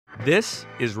This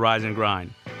is Rise and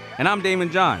Grind, and I'm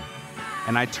Damon John,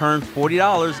 and I turned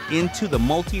 $40 into the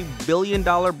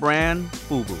multi-billion-dollar brand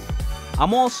FUBU.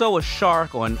 I'm also a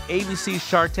shark on ABC's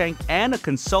Shark Tank and a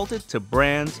consultant to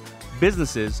brands,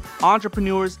 businesses,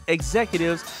 entrepreneurs,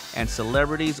 executives, and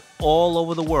celebrities all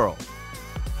over the world.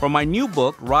 For my new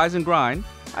book, Rise and Grind,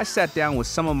 I sat down with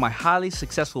some of my highly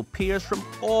successful peers from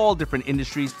all different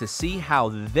industries to see how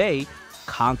they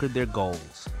conquered their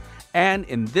goals. And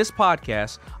in this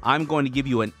podcast, I'm going to give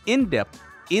you an in-depth,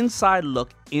 inside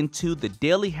look into the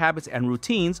daily habits and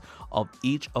routines of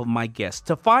each of my guests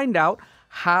to find out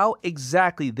how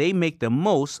exactly they make the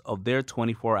most of their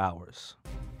 24 hours.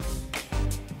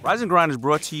 Rise and Grind is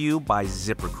brought to you by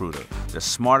ZipRecruiter, the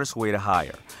smartest way to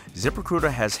hire. ZipRecruiter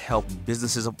has helped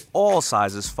businesses of all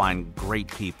sizes find great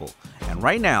people. And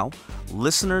right now,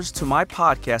 listeners to my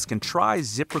podcast can try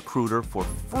ZipRecruiter for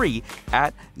free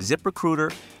at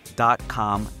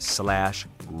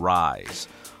ZipRecruiter.com/rise.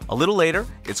 A little later,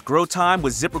 it's Grow Time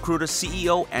with ZipRecruiter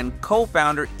CEO and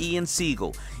co-founder Ian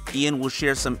Siegel. Ian will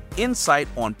share some insight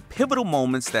on pivotal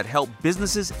moments that help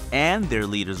businesses and their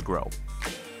leaders grow.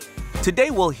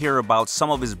 Today, we'll hear about some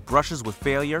of his brushes with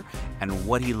failure and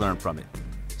what he learned from it.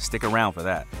 Stick around for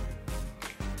that.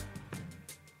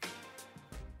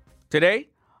 Today,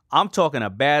 I'm talking a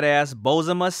badass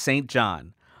Bozoma Saint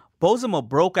John. Bozoma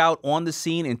broke out on the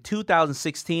scene in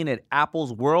 2016 at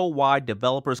Apple's Worldwide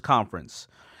Developers Conference.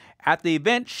 At the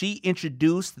event, she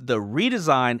introduced the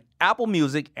redesigned Apple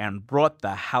Music and brought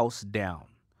the house down.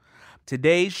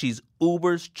 Today, she's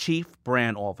Uber's chief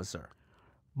brand officer.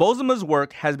 Bozoma's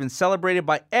work has been celebrated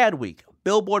by AdWeek,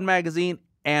 Billboard Magazine,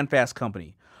 and Fast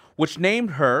Company, which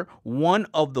named her one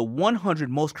of the 100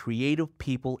 most creative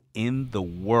people in the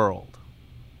world.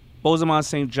 Bozoma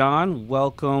Saint John,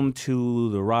 welcome to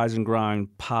the Rise and Grind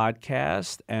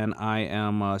podcast, and I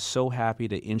am so happy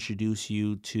to introduce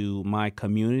you to my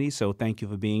community, so thank you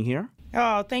for being here.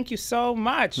 Oh, thank you so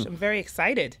much. I'm very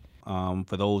excited.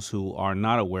 For those who are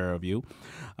not aware of you,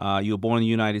 you were born in the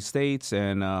United States,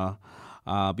 and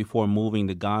before moving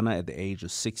to Ghana at the age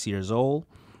of 6 years old.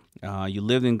 You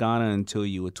lived in Ghana until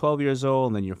you were 12 years old,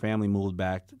 and then your family moved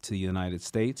back to the United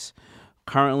States.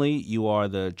 Currently, you are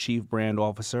the chief brand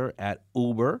officer at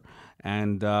Uber,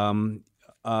 and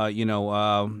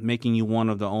making you one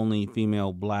of the only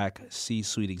female black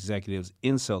C-suite executives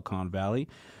in Silicon Valley.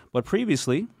 But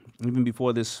previously, even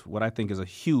before this, what I think is a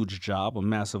huge job, a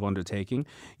massive undertaking,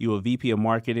 you were VP of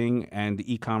Marketing and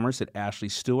E-commerce at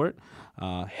Stewart,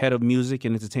 Head of Music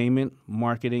and Entertainment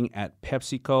Marketing at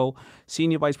PepsiCo,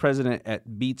 Senior Vice President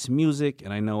at Beats Music,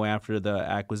 and I know after the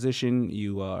acquisition,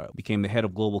 you became the Head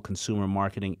of Global Consumer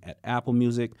Marketing at Apple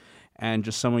Music, and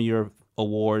just some of your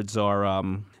awards are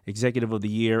Executive of the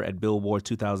Year at Billboard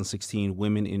 2016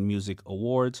 Women in Music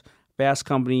Awards, Fast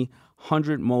Company,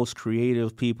 100 Most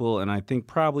Creative People, and I think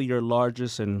probably your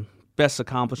largest and best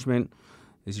accomplishment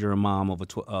is you're a mom of a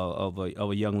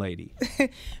young lady.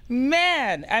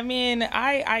 Man, I mean,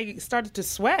 I started to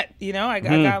sweat. You know, I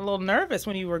got a little nervous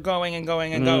when you were going and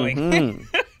going and going.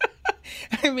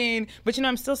 I mean, but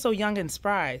I'm still so young and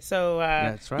spry. So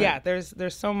that's right. Yeah,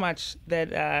 there's so much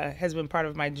that has been part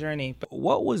of my journey. But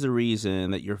what was the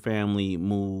reason that your family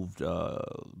moved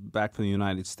back from the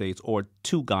United States or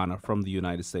to Ghana from the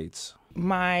United States?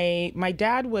 My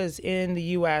dad was in the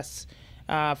U.S.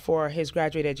 For his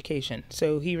graduate education.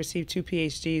 So he received 2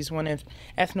 PhDs, one in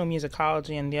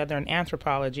ethnomusicology and the other in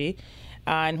anthropology.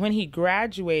 And when he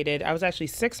graduated, I was actually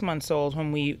 6 months old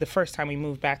when the first time we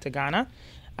moved back to Ghana,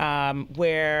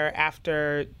 where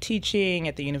after teaching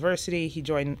at the university, he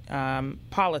joined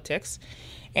politics.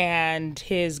 And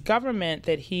his government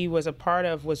that he was a part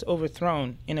of was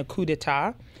overthrown in a coup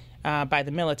d'etat by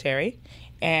the military,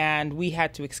 and we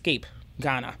had to escape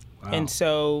Ghana. Wow. And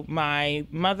so my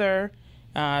mother,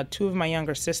 2 of my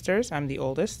younger sisters, I'm the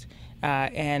oldest,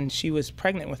 and she was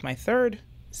pregnant with my third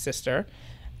sister,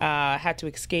 had to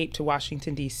escape to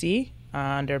Washington, D.C.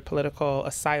 Under political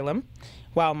asylum,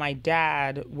 while my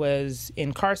dad was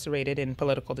incarcerated in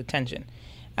political detention.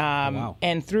 Wow.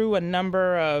 And through a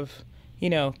number of,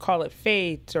 call it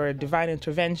fate or divine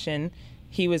intervention,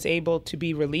 he was able to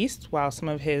be released while some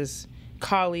of his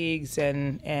colleagues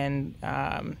and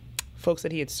folks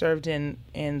that he had served in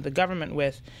the government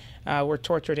with were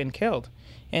tortured and killed.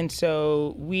 And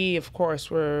so we, of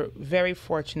course, were very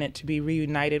fortunate to be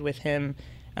reunited with him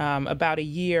about a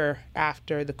year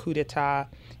after the coup d'etat.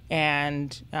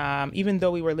 And even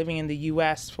though we were living in the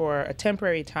U.S. for a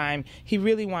temporary time, he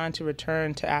really wanted to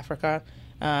return to Africa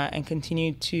and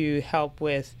continue to help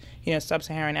with,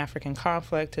 sub-Saharan African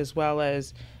conflict as well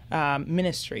as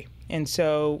ministry. And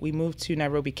so we moved to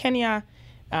Nairobi, Kenya,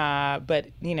 But,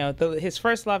 his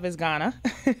first love is Ghana.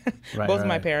 Both of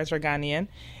my parents are Ghanaian.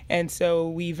 And so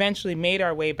we eventually made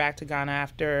our way back to Ghana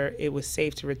after it was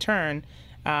safe to return.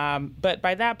 But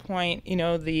by that point,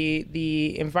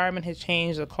 the environment had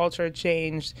changed, the culture had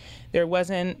changed. There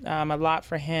wasn't a lot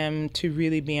for him to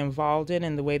really be involved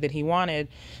in the way that he wanted.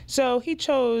 So he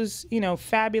chose,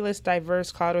 fabulous,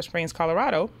 diverse Colorado Springs,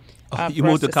 Colorado. You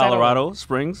moved to Colorado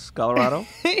Springs, Colorado?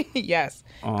 Yes,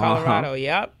 Colorado,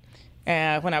 yep.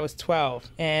 When I was 12.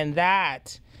 And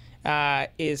that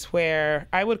is where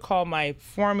I would call my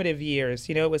formative years.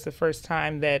 It was the first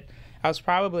time that I was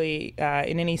probably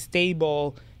in any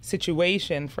stable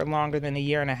situation for longer than a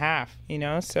year and a half,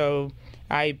 So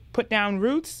I put down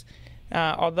roots,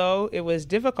 although it was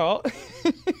difficult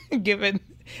given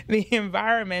the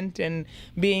environment and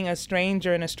being a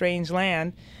stranger in a strange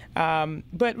land.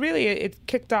 But really, it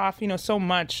kicked off, so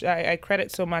much. I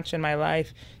credit so much in my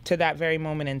life to that very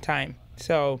moment in time.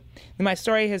 So my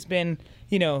story has been,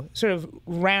 sort of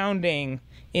rounding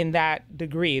in that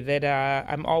degree that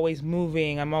I'm always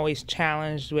moving, I'm always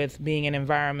challenged with being in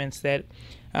environments that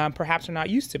perhaps are not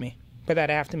used to me, but that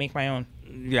I have to make my own.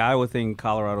 Yeah, I would think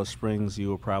Colorado Springs, you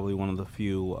were probably one of the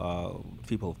few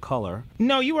people of color.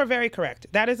 No, you were very correct.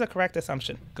 That is a correct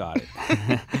assumption. Got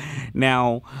it.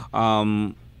 Now,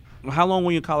 how long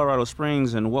were you in Colorado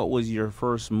Springs, and what was your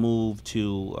first move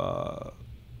to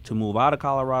move out of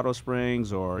Colorado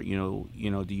Springs, or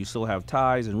do you still have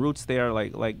ties and roots there?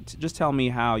 Just tell me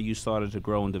how you started to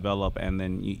grow and develop, and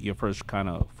then your first kind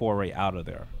of foray out of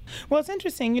there. Well, it's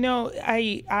interesting.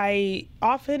 I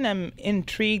often am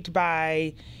intrigued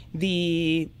by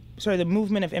the sort of the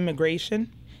movement of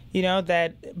immigration.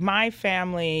 That my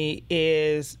family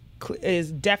is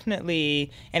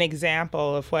definitely an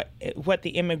example of what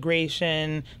the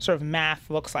immigration sort of math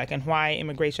looks like and why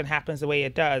immigration happens the way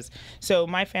it does. So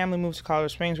my family moved to Colorado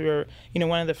Springs. We were,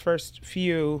 one of the first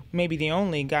few, maybe the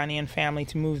only Ghanaian family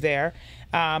to move there.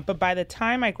 But by the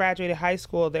time I graduated high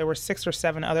school, there were 6 or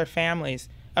 7 other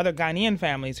Ghanaian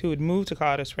families who had moved to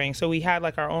Colorado Springs. So we had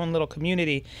our own little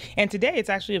community. And today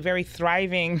it's actually a very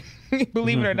thriving,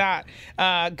 believe it or not,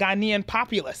 Ghanaian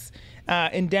populace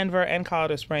in Denver and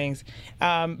Colorado Springs.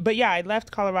 But yeah, I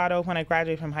left Colorado when I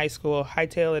graduated from high school,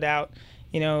 hightailed it out,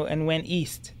 and went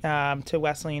east to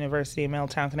Wesleyan University in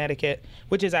Middletown, Connecticut,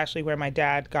 which is actually where my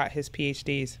dad got his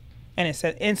PhDs. And it's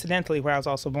incidentally where I was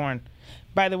also born.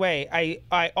 By the way,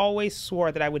 I always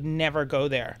swore that I would never go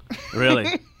there.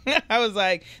 Really? I was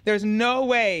like, there's no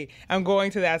way I'm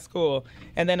going to that school.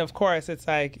 And then, of course, it's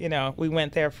we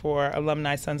went there for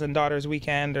Alumni Sons and Daughters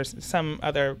Weekend or some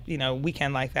other,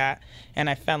 weekend like that.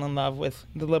 And I fell in love with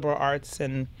the liberal arts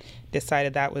and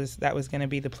decided that was going to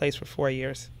be the place for 4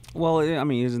 years. Well, I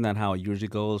mean, isn't that how it usually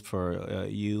goes for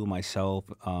you, myself,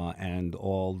 and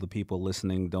all the people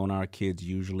listening? Don't our kids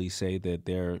usually say that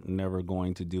they're never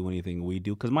going to do anything we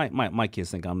do? Because my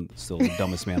kids think I'm still the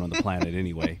dumbest man on the planet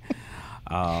anyway.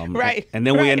 Right. And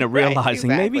then we end up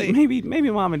realizing exactly.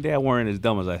 maybe mom and dad weren't as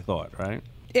dumb as I thought, right?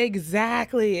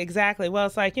 Exactly. Well,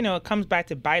 it's it comes back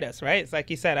to bite us, right? It's like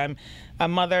you said, I'm a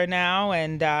mother now,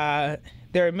 and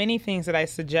there are many things that I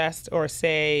suggest or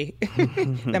say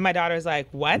that my daughter's like,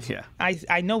 what? Yeah.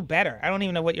 I know better. I don't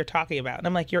even know what you're talking about. And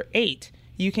I'm like, you're 8.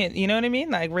 You can, you know what I mean?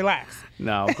 Relax.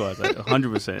 No, of course,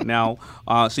 100%. Now,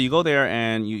 so you go there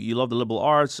and you love the liberal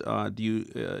arts. Do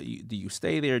you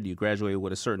stay there? Do you graduate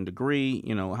with a certain degree?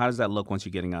 How does that look once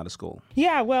you're getting out of school?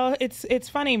 Yeah, well, it's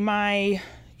funny. My,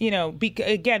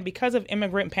 because of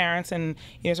immigrant parents and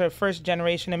sort of first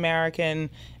generation American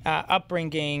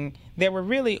upbringing, there were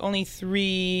really only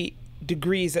 3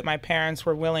 degrees that my parents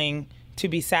were willing to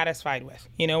be satisfied with,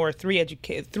 or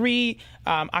 3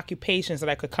 occupations that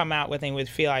I could come out with and would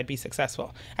feel I'd be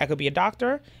successful. I could be a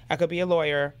doctor, I could be a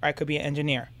lawyer, or I could be an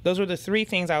engineer. Those were the 3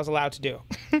 things I was allowed to do.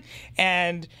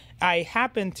 And I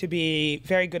happened to be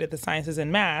very good at the sciences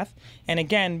and math. And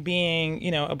again, being,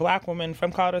 a black woman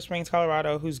from Colorado Springs,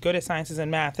 Colorado, who's good at sciences and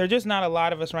math, there are just not a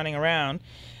lot of us running around.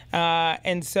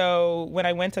 And so when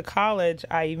I went to college,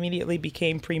 I immediately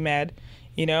became pre-med.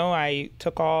 I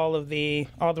took all the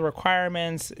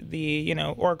requirements, the,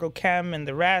 orgo-chem and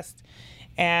the rest.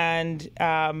 And,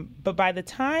 but by the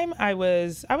time I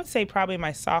would say probably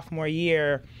my sophomore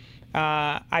year,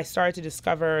 I started to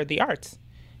discover the arts.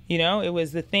 It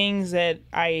was the things that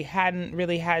I hadn't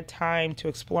really had time to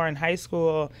explore in high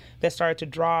school that started to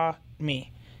draw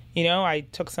me. I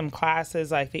took some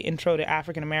classes like the Intro to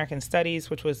African American Studies,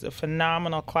 which was a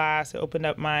phenomenal class. It opened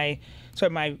up my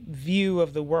view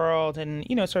of the world and,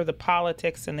 sort of the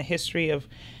politics and the history of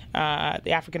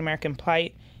the African American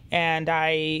plight. And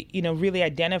I, really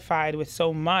identified with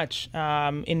so much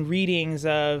in readings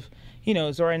of,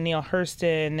 Zora Neale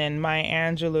Hurston and Maya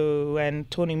Angelou and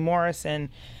Toni Morrison.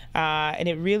 And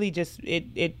it really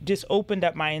it just opened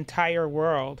up my entire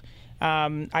world.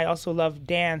 I also love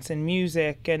dance and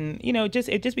music, and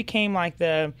it just became like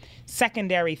the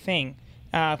secondary thing,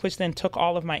 which then took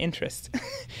all of my interest.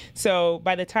 So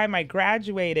by the time I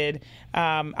graduated,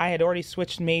 I had already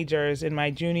switched majors in my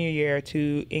junior year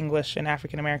to English and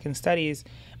African American Studies,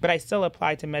 but I still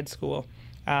applied to med school.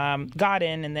 Got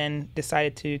in, and then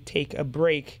decided to take a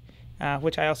break,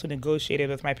 which I also negotiated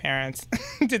with my parents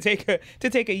to take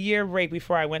a year break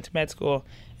before I went to med school,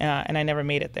 and I never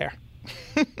made it there.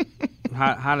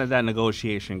 How did that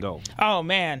negotiation go? Oh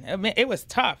man, it was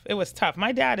tough. It was tough.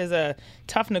 My dad is a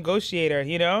tough negotiator.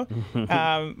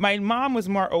 My mom was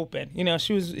more open.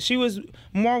 She was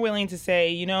more willing to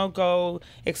say, go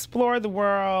explore the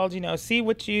world. See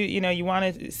what you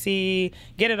want to see.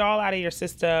 Get it all out of your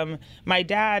system. My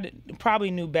dad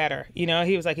probably knew better. He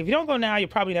was like, if you don't go now, you'll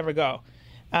probably never go.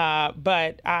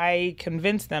 But I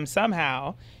convinced them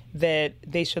somehow that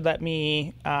they should let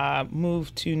me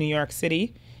move to New York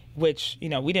City, which, we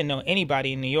didn't know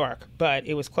anybody in New York, but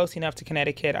it was close enough to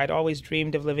Connecticut. I'd always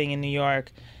dreamed of living in New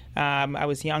York. I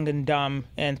was young and dumb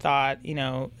and thought,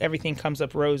 everything comes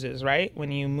up roses, right? When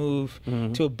you move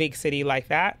to a big city like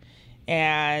that.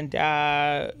 And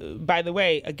by the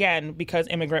way, again, because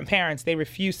immigrant parents, they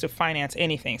refused to finance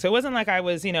anything. So it wasn't like I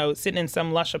was, sitting in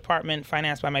some lush apartment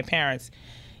financed by my parents.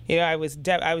 I was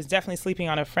definitely sleeping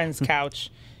on a friend's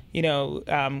couch,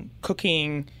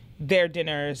 cooking their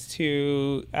dinners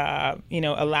to,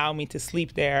 allow me to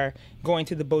sleep there, going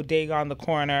to the bodega on the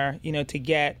corner, to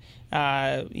get,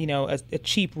 a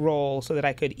cheap roll so that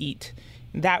I could eat.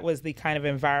 That was the kind of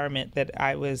environment that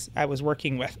I was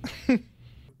working with.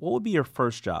 What would be your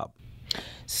first job?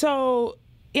 So,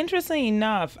 interestingly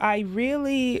enough, I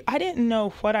didn't know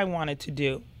what I wanted to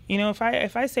do. If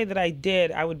I say that I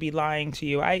did, I would be lying to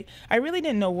you. I really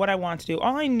didn't know what I wanted to do.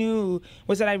 All I knew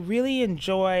was that I really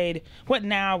enjoyed what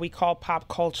now we call pop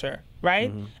culture,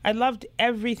 right? Mm-hmm. I loved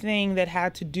everything that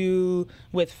had to do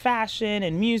with fashion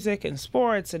and music and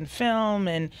sports and film,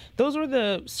 and those were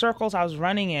the circles I was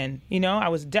running in. I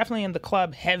was definitely in the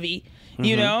club heavy.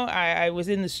 Mm-hmm. I was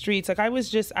in the streets. Like I was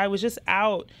just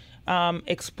out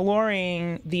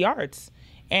exploring the arts.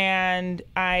 And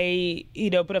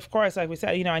but of course, like we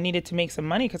said, I needed to make some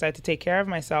money because I had to take care of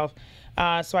myself.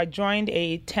 So I joined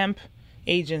a temp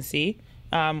agency,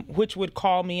 which would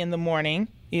call me in the morning,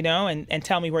 and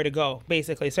tell me where to go,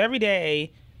 basically. So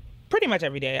pretty much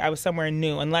every day, I was somewhere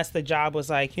new, unless the job was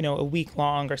like, a week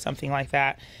long or something like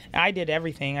that. I did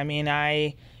everything. I mean,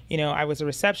 I was a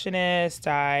receptionist.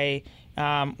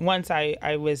 Once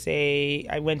I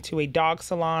went to a dog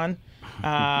salon.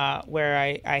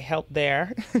 Where I helped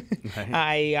there.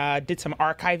 Right. I did some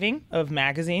archiving of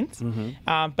magazines.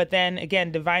 Mm-hmm. But then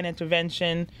again, divine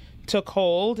intervention took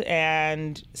hold,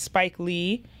 and Spike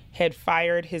Lee had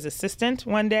fired his assistant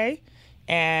one day.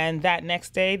 And that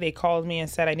next day they called me and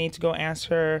said I need to go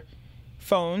answer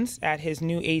phones at his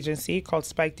new agency called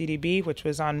Spike DDB, which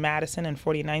was on Madison and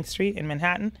 49th Street in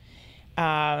Manhattan.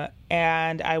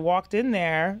 And I walked in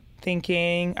there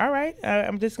thinking, all right,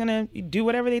 I'm just going to do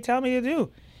whatever they tell me to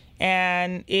do.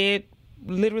 And it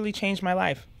literally changed my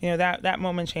life. That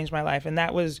moment changed my life. And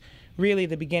that was really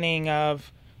the beginning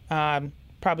of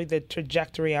probably the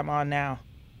trajectory I'm on now.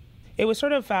 It was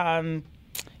sort of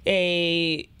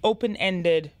a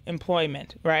open-ended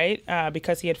employment, right?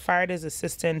 Because he had fired his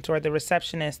assistant or the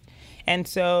receptionist. And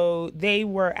so they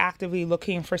were actively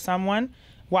looking for someone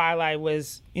while I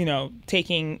was,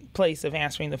 taking place of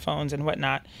answering the phones and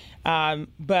whatnot.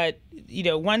 But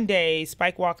one day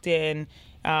Spike walked in.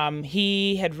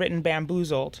 He had written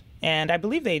Bamboozled, and I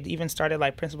believe they'd even started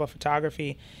like principal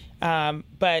photography.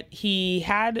 But he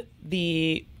had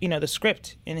the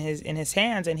script in his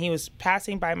hands, and he was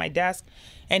passing by my desk,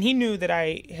 and he knew that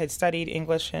I had studied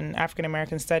English and African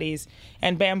American studies.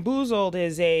 And Bamboozled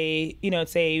is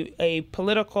it's a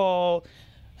political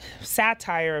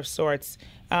satire of sorts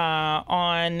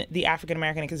on the African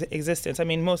American existence. I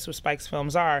mean, most of Spike's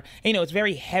films are. It's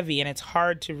very heavy and it's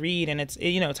hard to read and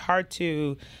it's hard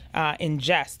to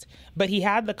ingest. But he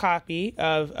had the copy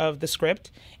of the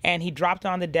script, and he dropped it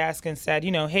on the desk and said,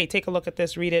 hey, take a look at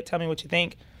this, read it, tell me what you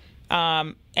think.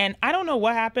 And I don't know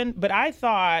what happened, but I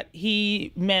thought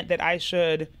he meant that I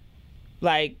should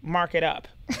mark it up.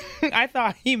 I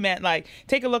thought he meant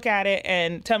take a look at it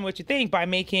and tell me what you think by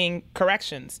making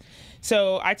corrections.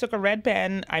 So I took a red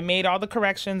pen, I made all the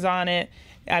corrections on it.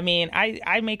 I mean,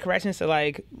 I made corrections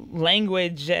to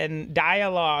language and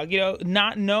dialogue,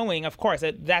 not knowing, of course,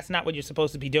 that that's not what you're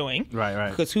supposed to be doing. Right.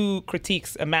 Because who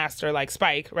critiques a master like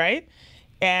Spike, right?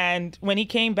 And when he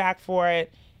came back for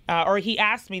it, or he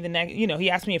asked me he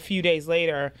asked me a few days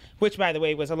later, which, by the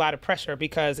way, was a lot of pressure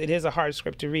because it is a hard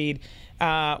script to read,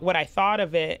 what I thought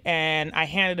of it. And I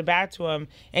handed it back to him,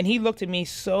 and he looked at me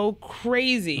so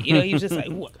crazy. He was just like,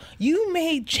 you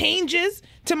made changes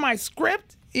to my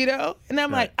script, And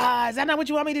I'm like, is that not what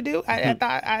you want me to do? I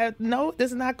thought, no,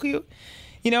 this is not cute.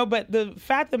 But the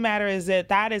fact of the matter is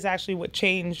that is actually what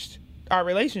changed our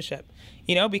relationship.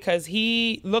 Because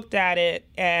he looked at it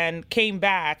and came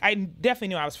back. I definitely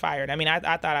knew I was fired. I mean, I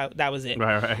thought that was it.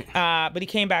 Right. But he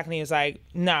came back and he was like,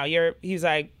 no, he's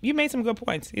like, you made some good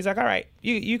points. He's like, all right,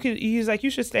 he's like, you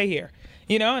should stay here.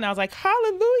 And I was like,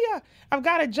 hallelujah, I've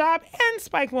got a job and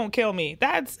Spike won't kill me.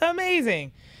 That's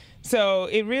amazing. So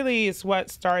it really is what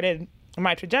started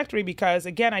my trajectory because,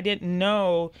 again, I didn't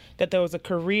know that there was a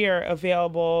career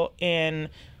available in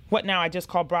what now I just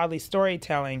call broadly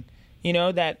storytelling.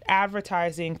 That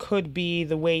advertising could be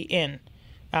the way in,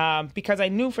 because I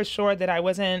knew for sure that I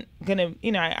wasn't gonna,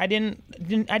 I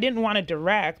didn't want to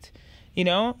direct,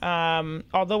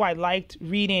 although I liked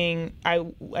reading, I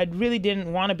really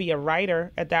didn't want to be a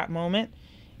writer at that moment,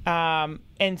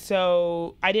 and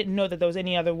so I didn't know that there was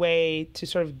any other way to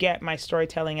sort of get my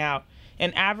storytelling out.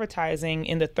 And advertising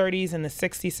in the 30s and the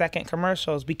 60-second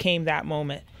commercials became that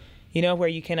moment, where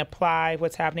you can apply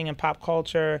what's happening in pop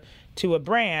culture to a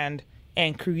brand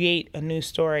and create a new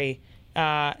story.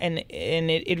 And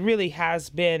it really has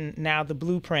been now the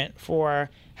blueprint for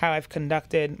how I've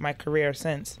conducted my career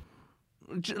since.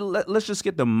 Let's just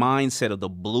get the mindset of the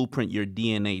blueprint, your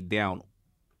DNA down.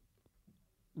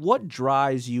 What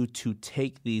drives you to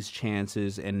take these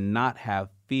chances and not have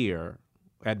fear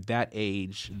at that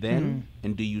age then?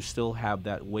 And do you still have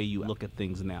that way you look at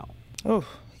things now? Oh,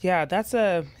 yeah, that's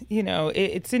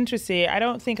it's interesting. I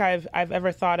don't think I've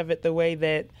ever thought of it the way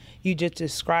that you just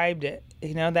described it.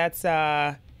 That's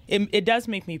it does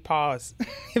make me pause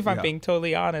if I'm being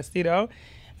totally honest. Because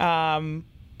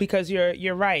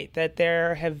you're right that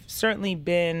there have certainly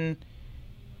been,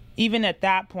 even at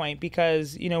that point,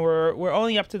 because we're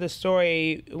only up to the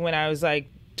story when I was like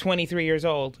 23 years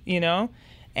old,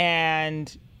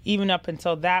 and even up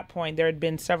until that point, there had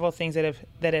been several things that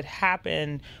had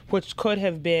happened, which could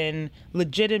have been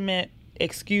legitimate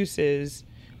excuses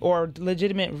or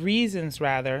legitimate reasons,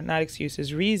 rather, not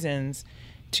excuses, reasons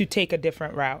to take a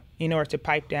different route, or to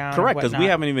pipe down. Correct, because we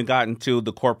haven't even gotten to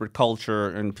the corporate culture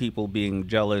and people being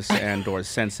jealous and or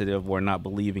sensitive or not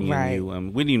believing in you.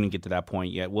 We didn't even get to that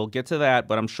point yet. We'll get to that,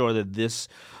 but I'm sure that this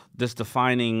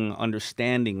defining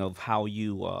understanding of how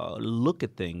you look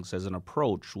at things as an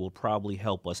approach will probably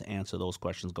help us answer those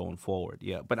questions going forward.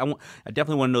 Yeah, but I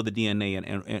definitely want to know the DNA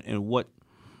and what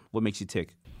makes you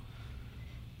tick.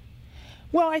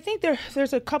 Well, I think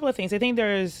there's a couple of things. I think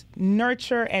there's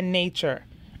nurture and nature,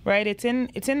 right? It's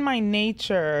in my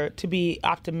nature to be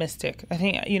optimistic. I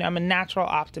think I'm a natural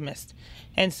optimist.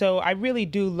 And so I really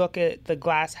do look at the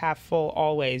glass half full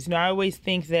always. I always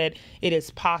think that it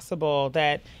is possible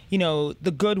that,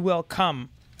 the good will come.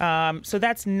 So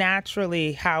that's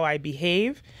naturally how I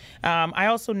behave. I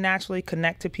also naturally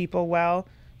connect to people well.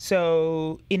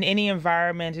 So in any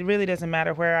environment, it really doesn't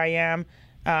matter where I am.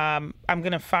 I'm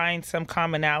going to find some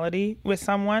commonality with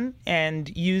someone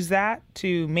and use that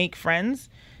to make friends.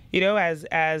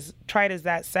 As trite as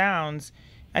that sounds,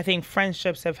 I think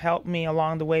friendships have helped me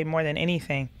along the way more than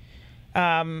anything.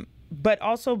 But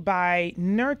also by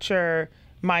nurture,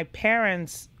 my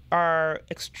parents are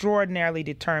extraordinarily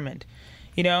determined.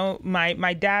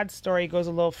 My dad's story goes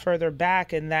a little further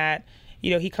back in that,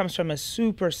 he comes from a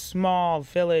super small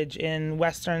village in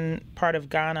western part of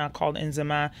Ghana called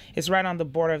Nzema. It's right on the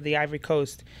border of the Ivory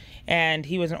Coast. And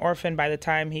he was an orphan by the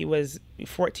time he was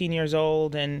 14 years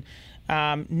old and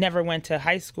never went to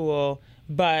high school.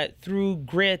 But through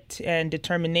grit and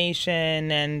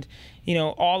determination and,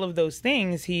 all of those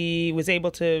things, he was able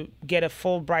to get a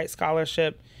Fulbright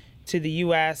scholarship to the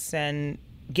U.S. and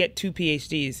get 2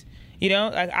 PhDs.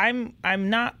 I'm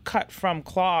not cut from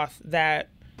cloth that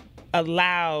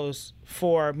allows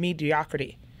for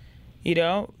mediocrity.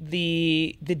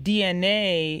 The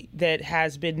DNA that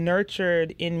has been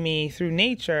nurtured in me through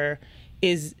nature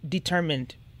is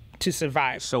determined to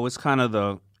survive. So it's kind of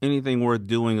the anything worth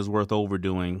doing is worth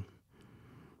overdoing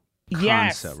concept,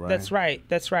 yes, right?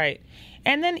 That's right.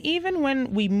 And then even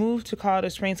when we moved to Colorado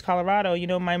Springs, Colorado,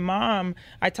 my mom,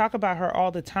 I talk about her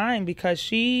all the time because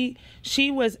she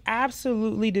was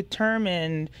absolutely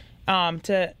determined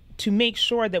to make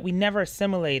sure that we never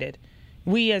assimilated.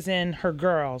 We as in her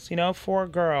girls, 4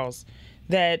 girls,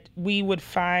 that we would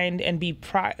find and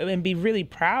be really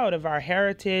proud of our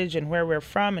heritage and where we're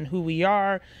from and who we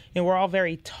are. And we're all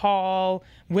very tall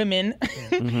women.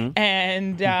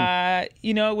 And,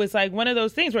 it was like one of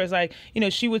those things where it's like,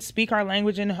 she would speak our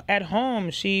language at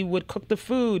home. She would cook the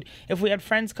food. If we had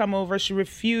friends come over, she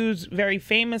refused very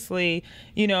famously,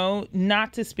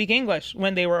 not to speak English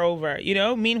when they were over,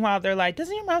 Meanwhile, they're like,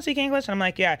 doesn't your mom speak English? And I'm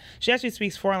like, yeah, she actually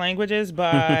speaks 4 languages,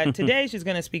 but today she's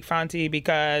going to speak Fanti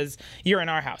because you're in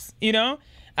our house,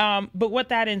 But what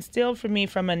that instilled for me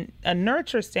from a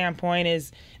nurture standpoint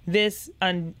is this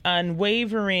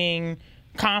unwavering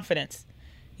confidence,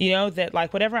 that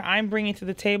like whatever I'm bringing to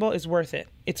the table is worth it.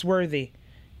 It's worthy.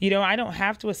 I don't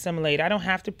have to assimilate. I don't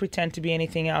have to pretend to be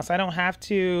anything else. I don't have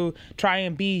to try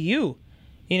and be you.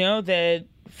 That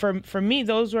for me,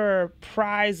 those were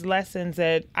prized lessons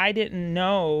that I didn't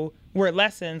know were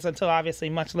lessons until obviously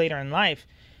much later in life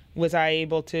was I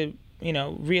able to,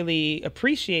 really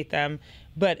appreciate them.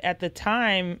 But at the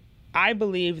time, I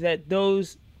believe that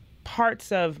those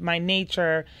parts of my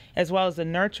nature, as well as the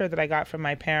nurture that I got from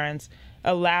my parents,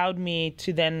 allowed me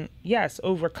to then, yes,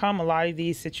 overcome a lot of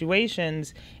these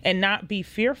situations and not be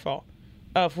fearful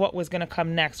of what was going to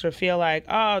come next or feel like,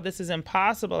 oh, this is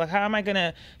impossible. Like, how am I going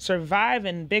to survive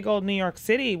in big old New York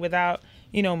City without,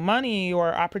 money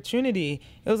or opportunity?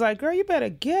 It was like, girl, you better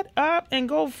get up and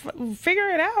go figure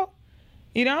it out.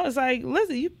 It's like,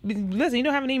 listen, you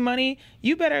don't have any money.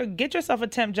 You better get yourself a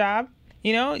temp job.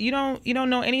 You don't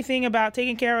know anything about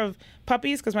taking care of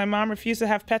puppies because my mom refused to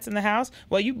have pets in the house.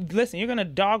 Well, you're going to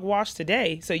dog wash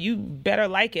today, so you better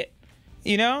like it.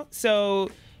 So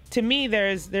to me,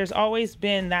 there's always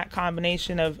been that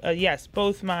combination of, yes,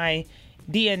 both my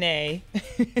DNA,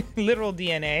 literal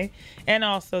DNA, and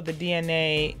also the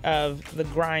DNA of the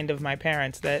grind of my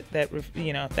parents that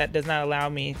does not allow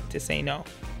me to say no.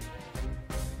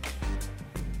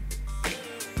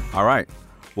 All right,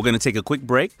 we're going to take a quick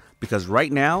break because right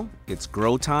now it's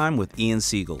grow time with Ian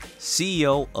Siegel,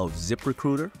 CEO of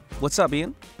ZipRecruiter. What's up,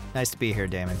 Ian? Nice to be here,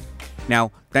 Damon.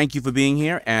 Now, thank you for being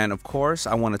here. And of course,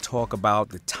 I want to talk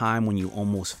about the time when you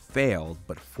almost failed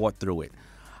but fought through it.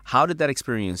 How did that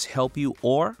experience help you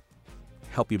or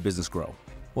help your business grow?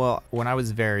 Well, when I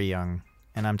was very young,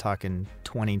 and I'm talking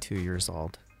 22 years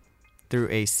old, through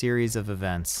a series of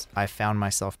events, I found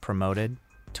myself promoted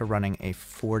to running a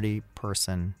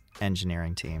 40-person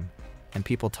engineering team. And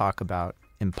people talk about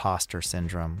imposter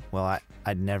syndrome. Well,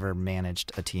 I'd never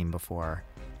managed a team before.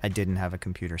 I didn't have a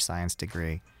computer science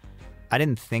degree. I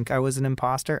didn't think I was an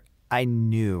imposter. I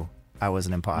knew I was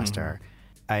an imposter.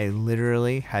 I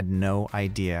literally had no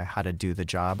idea how to do the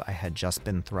job I had just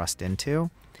been thrust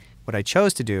into. What I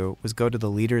chose to do was go to the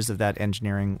leaders of that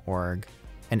engineering org,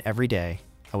 and every day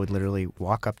I would literally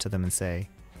walk up to them and say,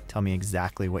 tell me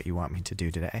exactly what you want me to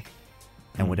do today.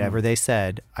 And whatever they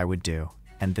said, I would do.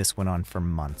 And this went on for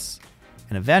months.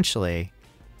 And eventually,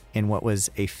 in what was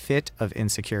a fit of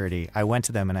insecurity, I went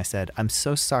to them and I said, I'm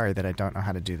so sorry that I don't know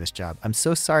how to do this job. I'm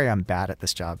so sorry I'm bad at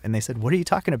this job. And they said, what are you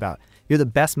talking about? You're the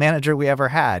best manager we ever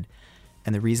had.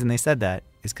 And the reason they said that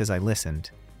is because I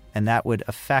listened. And that would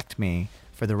affect me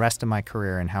for the rest of my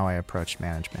career and how I approached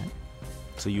management.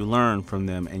 So you learned from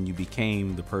them and you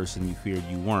became the person you feared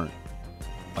you weren't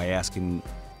by asking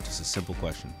just a simple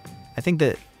question. I think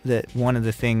that one of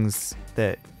the things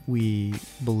that we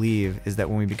believe is that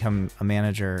when we become a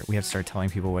manager, we have to start telling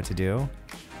people what to do.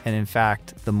 And in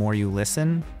fact, the more you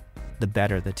listen, the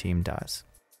better the team does.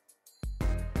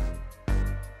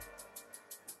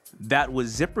 That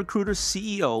was ZipRecruiter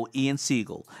CEO Ian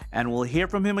Siegel, and we'll hear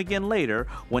from him again later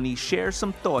when he shares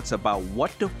some thoughts about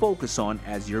what to focus on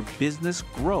as your business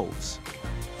grows.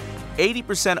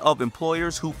 80% of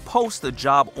employers who post a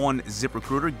job on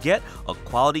ZipRecruiter get a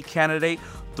quality candidate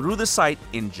through the site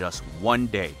in just one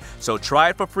day. So try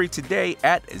it for free today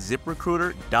at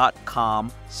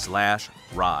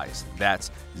ZipRecruiter.com/rise.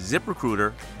 That's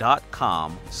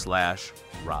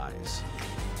ZipRecruiter.com/rise.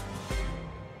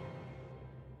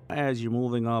 As you're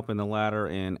moving up in the ladder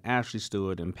in Ashley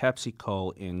Stewart and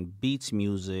PepsiCo and Beats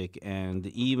Music, and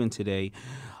even today,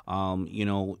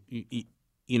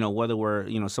 whether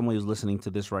we're, somebody who's listening to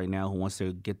this right now who wants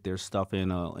to get their stuff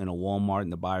in a Walmart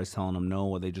and the buyer's telling them no,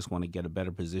 or they just want to get a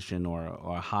better position or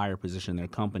a higher position in their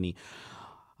company,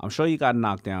 I'm sure you got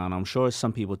knocked down. I'm sure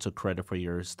some people took credit for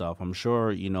your stuff. I'm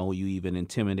sure, you even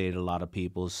intimidated a lot of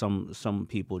people. Some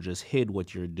people just hid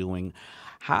what you're doing.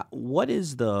 What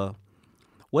is the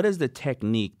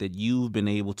technique that you've been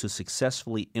able to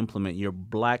successfully implement, your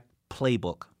black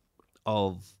playbook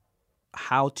of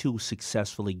how to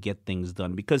successfully get things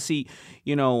done? Because, see,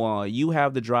 you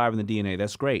have the drive and the DNA.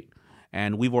 That's great.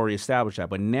 And we've already established that.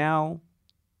 But now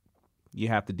you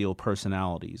have to deal with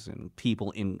personalities and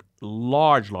people in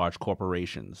large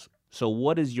corporations. So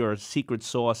what is your secret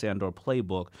sauce and or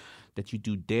playbook that you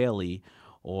do daily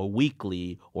or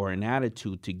weekly or an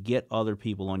attitude to get other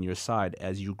people on your side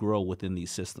as you grow within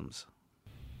these systems?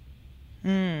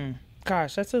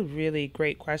 Gosh, that's a really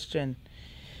great question.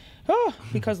 Oh,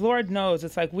 because Lord knows,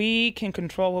 it's like we can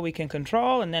control what we can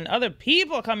control, and then other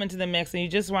people come into the mix, and you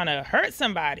just want to hurt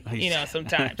somebody,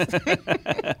 sometimes.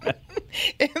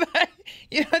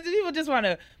 People just want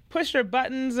to push your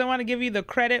buttons and want to give you the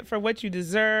credit for what you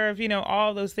deserve,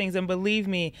 all those things. And believe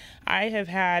me, I have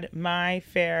had my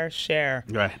fair share.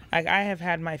 Right. Like, I have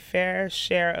had my fair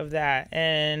share of that.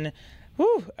 And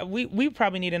we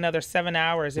probably need another 7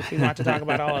 hours if we want to talk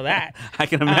about all of that. I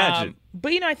can imagine.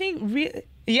 But, I think,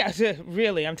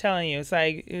 really, I'm telling you, it's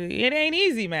like, it ain't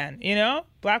easy, man.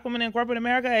 Black women in corporate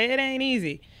America, it ain't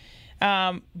easy.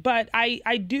 But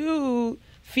I do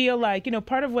feel like,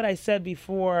 part of what I said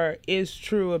before is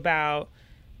true about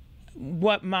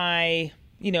what my,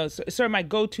 sort of my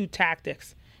go-to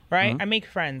tactics, right? I make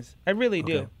friends. I really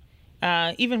do.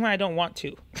 Even when I don't want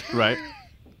to. Right.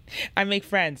 I make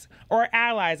friends. Or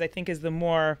allies, I think, is the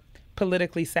more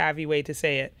politically savvy way to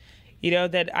say it.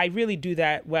 That I really do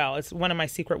that well. It's one of my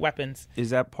secret weapons.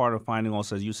 Is that part of finding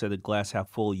also, as you said, the glass half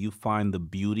full, you find the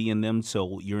beauty in them,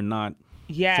 so you're not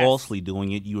falsely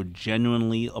doing it. You're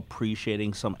genuinely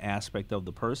appreciating some aspect of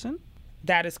the person?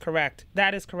 That is correct.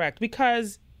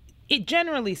 Because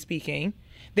generally speaking,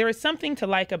 there is something to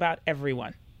like about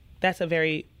everyone. That's a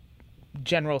very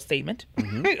general statement.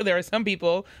 There are some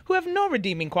people who have no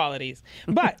redeeming qualities.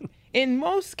 But in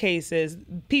most cases,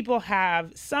 people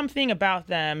have something about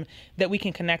them that we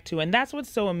can connect to. And that's what's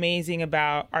so amazing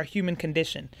about our human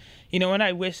condition. And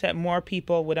I wish that more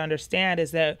people would understand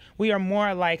is that we are more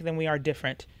alike than we are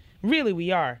different. Really,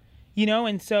 we are.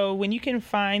 And so when you can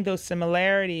find those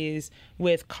similarities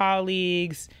with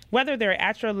colleagues, whether they're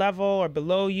at your level or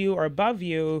below you or above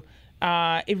you,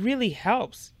 it really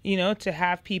helps, to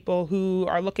have people who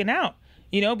are looking out,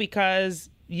 because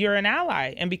you're an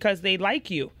ally and because they like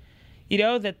you,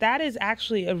 that is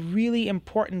actually a really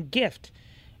important gift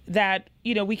that,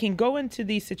 we can go into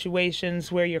these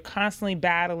situations where you're constantly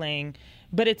battling,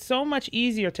 but it's so much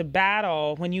easier to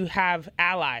battle when you have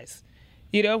allies,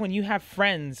 when you have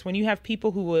friends, when you have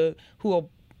people who will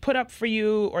put up for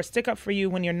you or stick up for you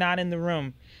when you're not in the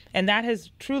room. And that has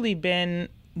truly been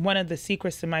one of the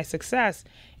secrets to my success,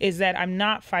 is that I'm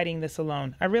not fighting this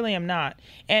alone. I really am not.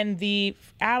 And the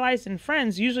allies and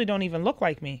friends usually don't even look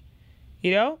like me,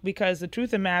 because the truth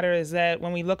of the matter is that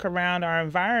when we look around our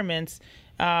environments,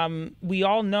 we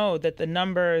all know that the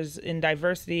numbers in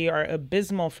diversity are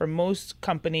abysmal for most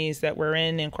companies that we're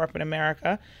in corporate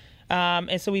America.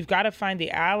 And so we've got to find the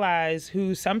allies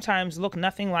who sometimes look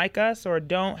nothing like us or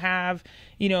don't have,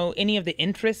 any of the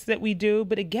interests that we do.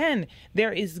 But again,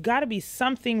 there is got to be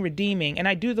something redeeming. And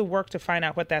I do the work to find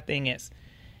out what that thing is,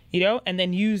 and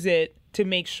then use it to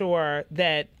make sure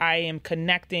that I am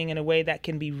connecting in a way that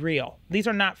can be real. These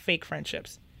are not fake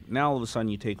friendships. Now all of a sudden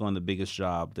you take on the biggest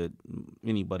job that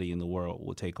anybody in the world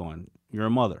will take on. You're a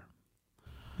mother.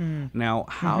 Now,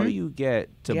 how do you get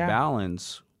to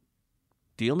balance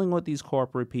dealing with these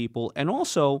corporate people, and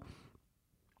also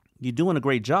you're doing a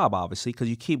great job, obviously, because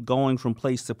you keep going from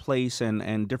place to place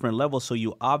and different levels, so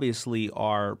you obviously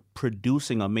are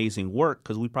producing amazing work,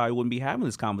 because we probably wouldn't be having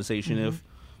this conversation if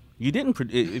you didn't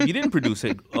produce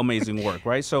amazing work,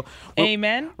 right? So,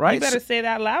 amen. Right? You better say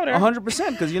that louder.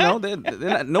 100%,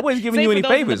 because nobody's giving you any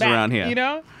favors around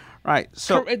here. Right.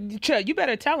 So you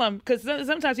better tell them, because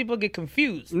sometimes people get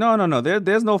confused. No.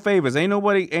 There's no favors. Ain't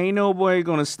nobody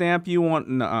gonna stamp you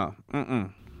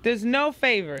on. There's no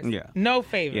favors. Yeah. No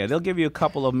favors. Yeah, they'll give you a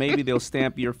couple of, maybe they'll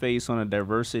stamp your face on a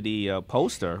diversity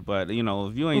poster, but if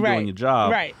you ain't doing your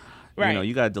job, right.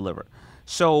 You gotta deliver.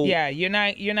 So yeah, you're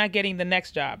not getting the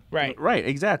next job. Right. Right.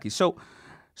 Exactly. So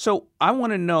I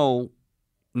want to know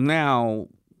now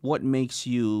what makes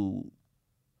you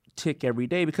tick every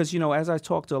day, because as I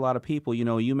talk to a lot of people,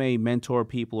 you may mentor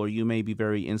people or you may be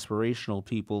very inspirational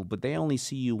people, but they only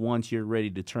see you once you're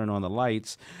ready to turn on the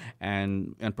lights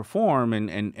and perform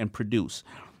and produce.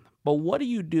 But what do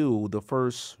you do the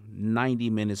first 90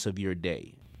 minutes of your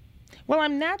day? Well,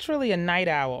 I'm naturally a night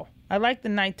owl. I like the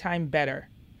nighttime better.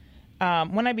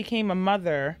 When I became a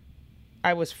mother,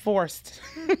 I was forced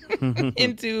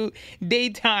into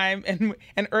daytime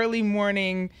and early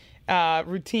morning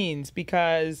routines,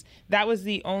 because that was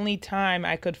the only time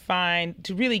I could find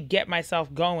to really get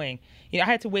myself going. I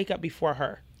had to wake up before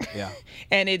her. Yeah.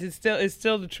 And it's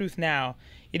still the truth now.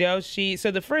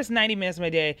 So the first 90 minutes of my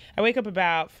day, I wake up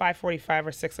about 5:45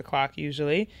 or 6 o'clock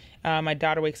usually. My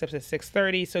daughter wakes up at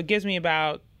 6:30, so it gives me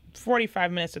about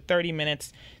 45 minutes to 30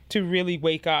 minutes to really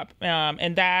wake up.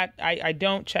 And that I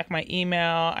don't check my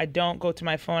email. I don't go to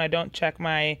my phone. I don't check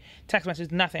my text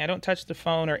messages, nothing. I don't touch the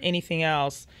phone or anything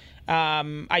else.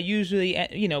 I usually,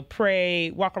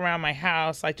 pray, walk around my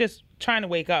house, like just trying to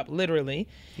wake up, literally.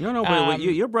 No, wait.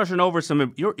 You're brushing over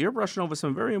some. You're brushing over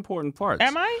some very important parts.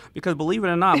 Am I? Because believe it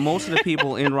or not, most of the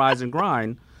people in Rise and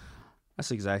Grind, that's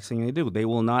the exact thing they do. They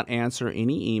will not answer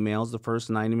any emails the first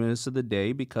 90 minutes of the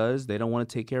day because they don't want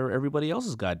to take care of everybody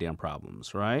else's goddamn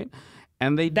problems, right?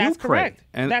 And they do pray. Correct.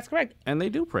 And, that's correct. And they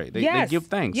do pray. They give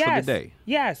thanks for the day.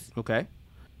 Yes. Okay.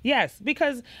 Yes,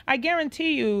 because I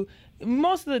guarantee you,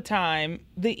 most of the time,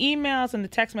 the emails and the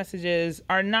text messages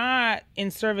are not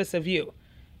in service of you.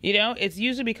 It's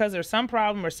usually because there's some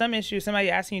problem or some issue,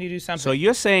 somebody asking you to do something. So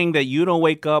you're saying that you don't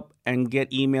wake up and get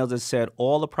emails that said,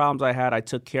 all the problems I had, I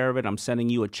took care of it, I'm sending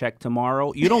you a check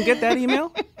tomorrow. You don't get that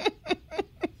email?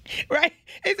 Right,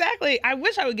 exactly. I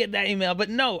wish I would get that email, but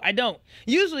no, I don't.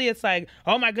 Usually it's like,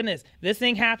 oh my goodness, this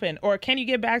thing happened, or can you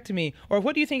get back to me? Or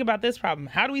what do you think about this problem?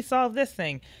 How do we solve this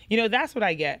thing? That's what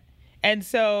I get. And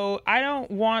so I don't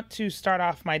want to start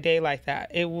off my day like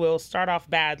that. It will start off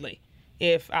badly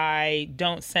if I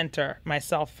don't center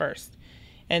myself first.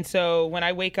 And so when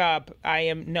I wake up, I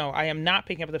am not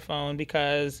picking up the phone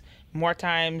because more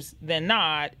times than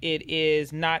not, it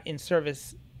is not in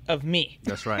service of me.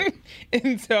 That's right.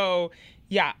 And so,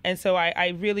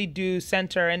 I really do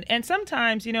center. And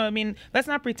sometimes, let's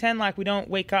not pretend like we don't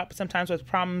wake up sometimes with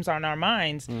problems on our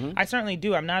minds. Mm-hmm. I certainly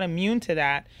do. I'm not immune to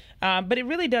that. But it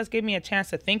really does give me a chance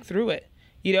to think through it,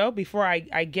 before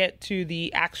I get to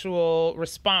the actual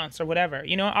response or whatever.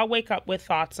 I'll wake up with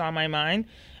thoughts on my mind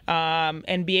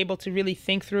and be able to really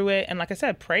think through it. And like I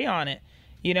said, pray on it.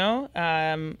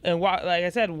 And like I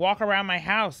said, walk around my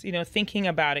house, thinking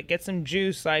about it, get some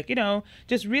juice,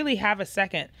 just really have a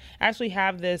second. I actually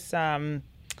have this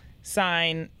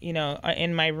sign,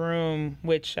 in my room,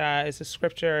 which is a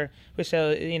scripture, which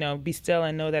shall, be still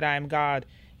and know that I am God.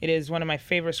 It is one of my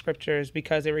favorite scriptures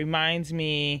because it reminds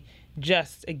me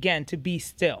just, again, to be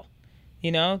still,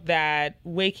 that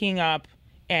waking up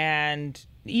and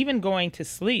even going to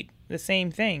sleep, the same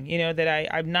thing, that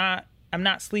I'm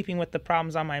not sleeping with the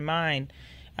problems on my mind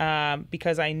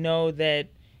because I know that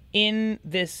in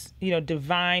this,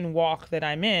 divine walk that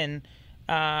I'm in,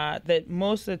 that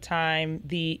most of the time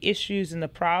the issues and the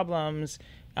problems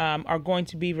are going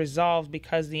to be resolved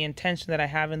because the intention that I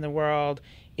have in the world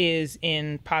is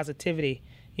in positivity.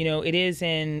 It is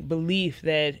in belief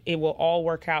that it will all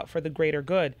work out for the greater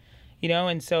good,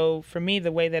 and so for me,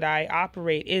 the way that I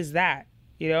operate is that,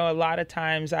 a lot of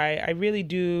times I really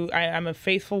do, I'm a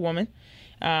faithful woman.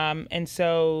 And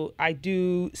so I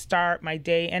do start my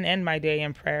day and end my day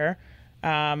in prayer.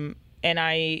 And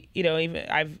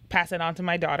I've passed it on to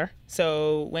my daughter.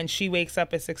 So when she wakes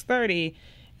up at 6:30,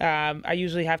 I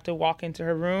usually have to walk into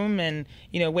her room and,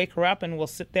 wake her up and we'll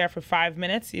sit there for 5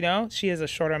 minutes. She has a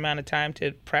shorter amount of time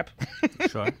to prep.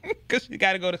 Sure. Because she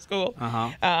got to go to school.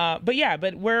 Uh-huh.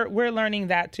 But we're learning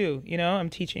that too.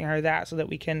 I'm teaching her that so that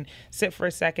we can sit for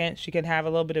a second. She can have a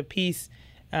little bit of peace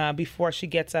before she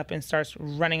gets up and starts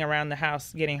running around the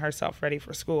house getting herself ready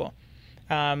for school.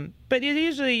 But it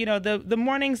usually, the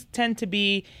mornings tend to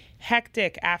be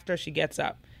hectic after she gets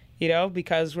up,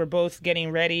 because we're both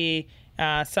getting ready.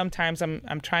 Sometimes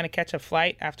I'm trying to catch a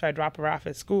flight after I drop her off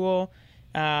at school.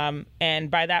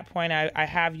 And by that point, I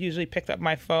have usually picked up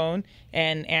my phone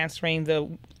and answering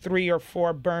the 3 or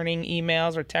 4 burning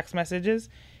emails or text messages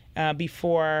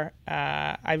before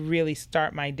I really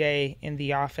start my day in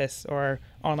the office or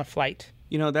on a flight.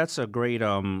 That's a great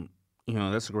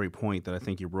that's a great point that I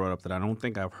think you brought up that I don't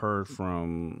think I've heard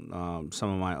from some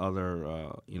of my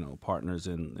other partners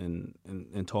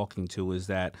in talking to is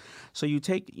that, so you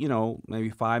take maybe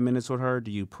 5 minutes with her.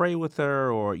 Do you pray with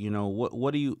her, or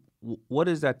what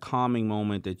is that calming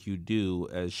moment that you do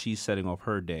as she's setting off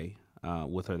her day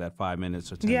with her, that 5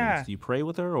 minutes or 10 minutes? Do you pray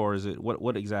with her, or is it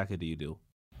what exactly do you do?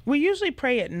 We usually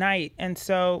pray at night. And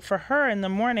so for her in the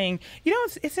morning,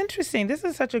 it's interesting. This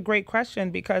is such a great question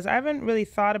because I haven't really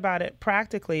thought about it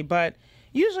practically, but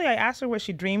usually I ask her what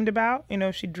she dreamed about,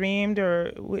 if she dreamed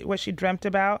or what she dreamt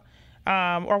about,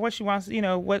 or what she wants,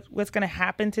 what's going to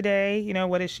happen today.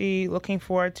 What is she looking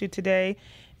forward to today?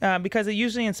 Because it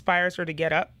usually inspires her to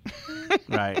get up.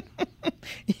 Right.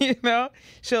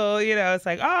 She'll, it's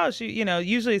like, she,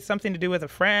 usually it's something to do with a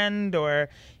friend, or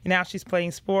now she's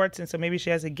playing sports. And so maybe she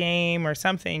has a game or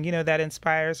something, that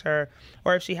inspires her.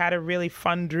 Or if she had a really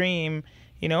fun dream,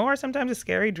 or sometimes a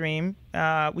scary dream,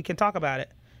 we can talk about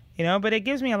it, but it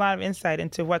gives me a lot of insight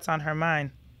into what's on her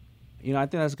mind. I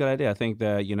think that's a good idea. I think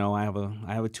that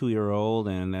I have a 2-year-old,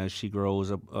 and as she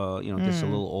grows up, gets a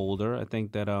little older, I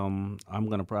think that I'm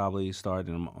gonna probably start.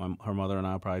 And her mother and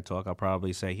I will probably talk. I'll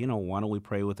probably say, why don't we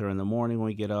pray with her in the morning when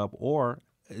we get up, or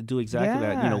do exactly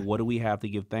that. Yeah. What do we have to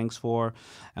give thanks for,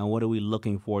 and what are we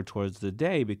looking for towards the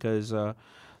day? Because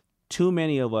too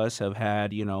many of us have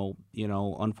had,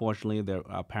 unfortunately,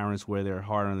 our parents wear their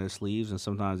heart on their sleeves, and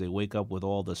sometimes they wake up with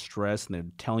all the stress, and they're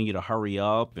telling you to hurry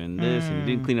up and this, and you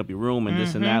didn't clean up your room and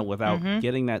this and that, without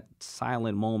getting that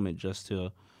silent moment just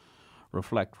to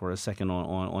reflect for a second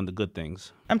on the good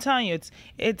things. I'm telling you,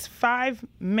 it's 5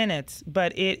 minutes,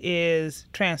 but it is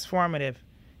transformative.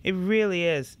 It really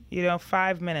is,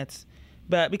 5 minutes.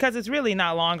 But because it's really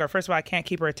not longer. First of all, I can't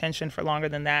keep her attention for longer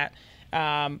than that.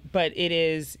 But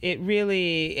it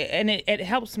really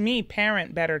helps me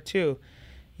parent better too,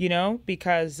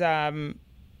 because, that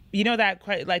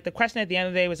like the question at the end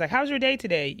of the day was like, how's your day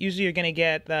today? Usually you're going to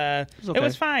get it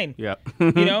was fine, yeah.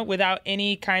 Without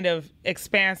any kind of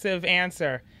expansive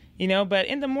answer, but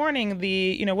in the morning,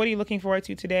 what are you looking forward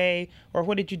to today? Or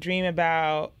what did you dream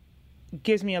about?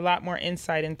 Gives me a lot more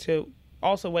insight into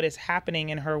also what is happening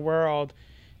in her world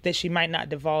that she might not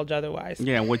divulge otherwise.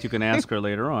 Yeah, and what you can ask her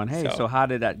later on. Hey, so how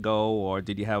did that go? Or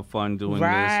did you have fun doing this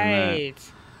and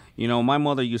that? My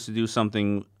mother used to do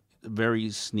something very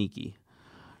sneaky.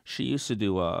 She used to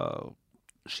do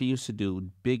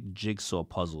big jigsaw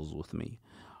puzzles with me,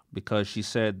 because she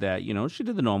said that, she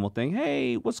did the normal thing.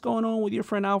 Hey, what's going on with your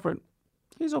friend Alfred?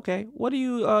 He's okay. What are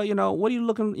you, what are you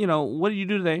looking, what did you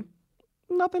do today?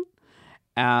 Nothing.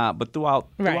 But throughout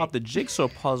the jigsaw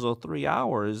puzzle, 3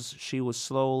 hours, she would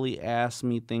slowly ask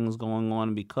me things going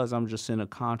on. Because I'm just in a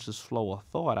conscious flow of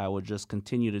thought, I would just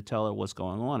continue to tell her what's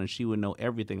going on, and she would know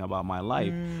everything about my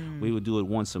life. We would do it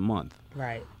once a month.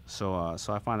 Right. So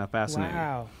I find that fascinating.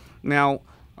 Wow. Now,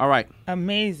 all right.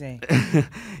 Amazing.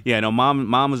 Yeah, no,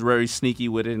 mom is very sneaky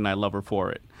with it, and I love her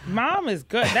for it. Mom is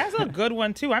good. That's a good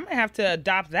one too. I might have to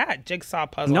adopt that jigsaw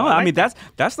puzzle. No, I mean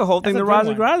that's the whole thing that Rise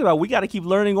and Grind is about. We got to keep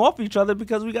learning off each other,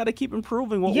 because we got to keep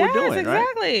improving what we're doing. Yes,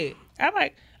 exactly. Right? I'm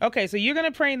like, okay, so you're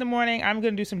gonna pray in the morning. I'm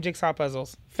gonna do some jigsaw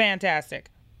puzzles.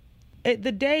 Fantastic.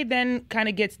 The day then kind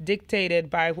of gets dictated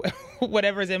by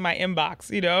whatever's in my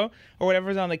inbox, or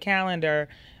whatever's on the calendar.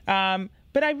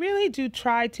 But I really do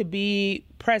try to be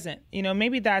present.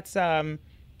 Maybe that's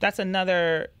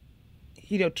another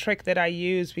trick that I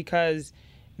use, because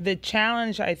the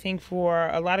challenge, I think, for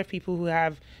a lot of people who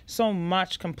have so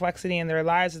much complexity in their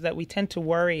lives is that we tend to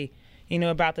worry,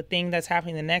 about the thing that's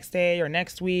happening the next day or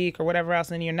next week or whatever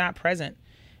else, and you're not present.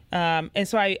 And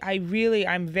so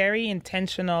I'm very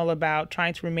intentional about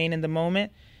trying to remain in the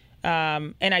moment.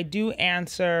 And I do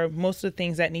answer most of the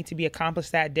things that need to be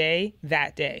accomplished that day.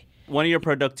 One of your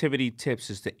productivity tips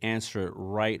is to answer it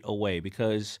right away,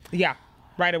 because... Yeah.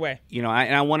 Right away.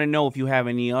 I want to know if you have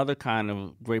any other kind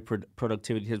of great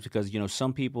productivity tips, because,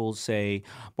 some people say,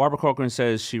 Barbara Corcoran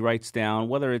says she writes down,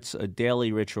 whether it's a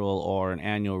daily ritual or an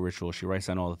annual ritual, she writes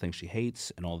down all the things she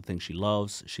hates and all the things she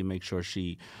loves. She makes sure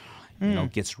she,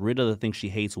 gets rid of the things she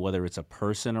hates, whether it's a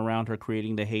person around her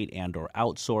creating the hate, and or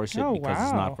outsource it because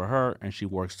it's not for her, and she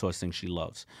works towards things she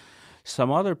loves.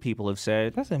 Some other people have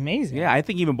said... That's amazing. Yeah, I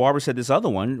think even Barbara said this other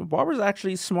one. Barbara's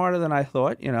actually smarter than I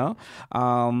thought,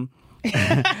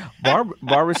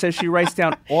 Barbara says she writes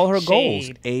down all her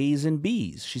goals, A's and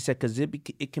B's. She said because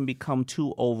it can become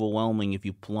too overwhelming if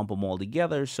you lump them all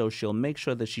together, so she'll make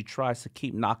sure that she tries to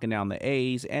keep knocking down the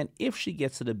A's, and if she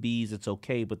gets to the B's, it's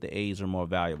okay, but the A's are more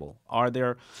valuable. Are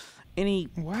there any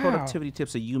productivity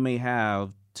tips that you may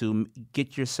have to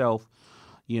get yourself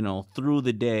through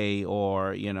the day,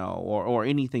 or or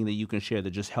anything that you can share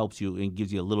that just helps you and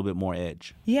gives you a little bit more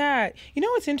edge? Yeah.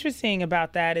 What's interesting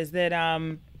about that is that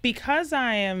because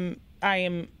I am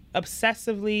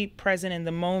obsessively present in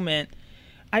the moment,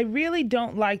 I really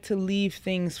don't like to leave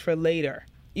things for later.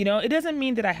 It doesn't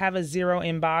mean that I have a zero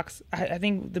inbox. I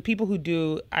think the people who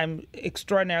do, I'm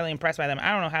extraordinarily impressed by them.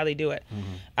 I don't know how they do it.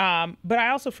 But I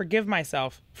also forgive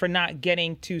myself for not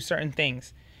getting to certain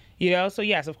things. So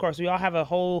yes, of course, we all have a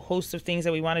whole host of things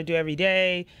that we want to do every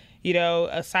day.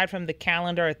 Aside from the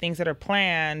calendar or things that are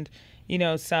planned,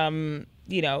 some,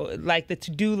 like the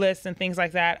to-do lists and things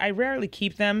like that. I rarely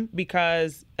keep them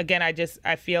because, again,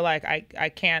 I feel like I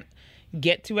can't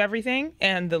get to everything,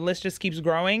 and the list just keeps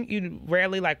growing. You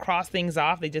rarely cross things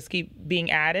off. They just keep being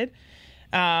added.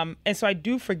 And so I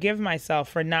do forgive myself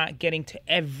for not getting to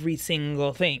every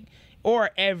single thing.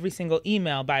 Or every single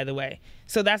email, by the way.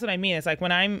 So that's what I mean. It's like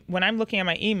when I'm looking at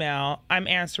my email, I'm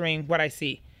answering what I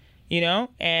see,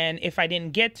 And if I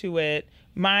didn't get to it,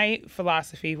 my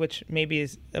philosophy, which maybe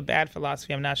is a bad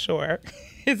philosophy, I'm not sure,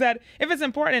 is that if it's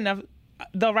important enough,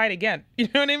 they'll write again. You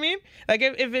know what I mean? Like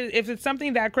if it's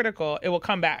something that critical, it will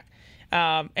come back.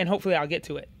 And hopefully I'll get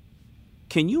to it.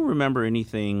 Can you remember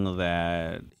anything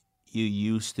that you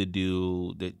used to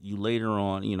do that you later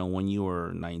on, when you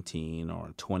were 19 or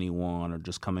 21 or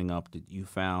just coming up, that you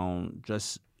found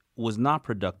just was not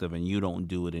productive and you don't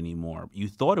do it anymore? You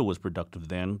thought it was productive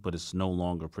then, but it's no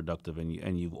longer productive,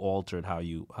 and you've altered how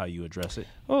you address it?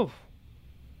 Oh,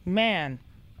 man.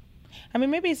 I mean,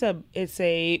 maybe it's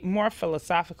a more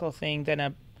philosophical thing than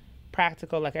a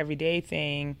practical, like, everyday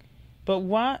thing. But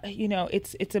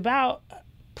it's about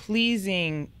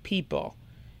pleasing people.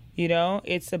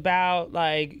 It's about,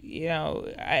 like,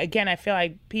 again, I feel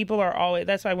like people are always,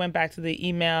 that's why I went back to the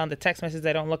email and the text messages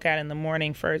I don't look at in the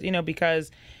morning first,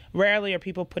 because rarely are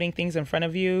people putting things in front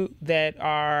of you that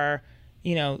are,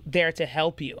 there to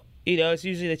help you. It's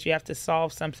usually that you have to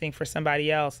solve something for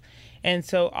somebody else. And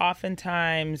so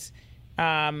oftentimes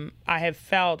I have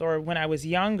felt, or when I was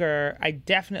younger, I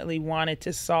definitely wanted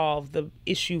to solve the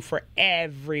issue for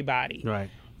everybody. Right.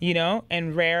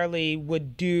 And rarely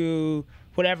would do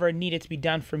whatever needed to be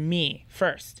done for me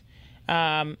first.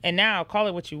 And now, call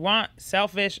it what you want,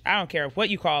 selfish, I don't care what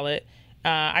you call it.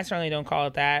 I certainly don't call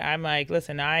it that. I'm like,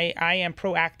 listen, I am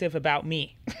proactive about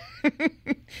me.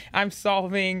 I'm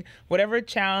solving whatever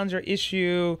challenge or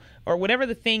issue or whatever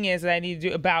the thing is that I need to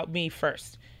do about me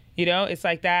first. It's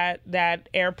like that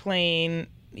airplane,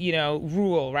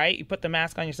 rule, right? You put the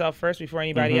mask on yourself first before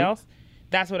anybody else.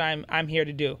 That's what I'm here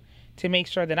to do, to make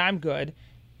sure that I'm good.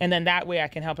 And then that way I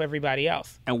can help everybody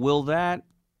else. And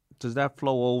does that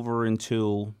flow over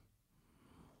into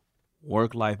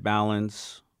work-life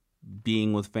balance,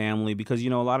 being with family? Because, a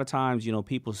lot of times,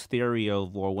 people's theory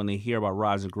of, or when they hear about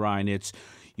rise and grind, it's,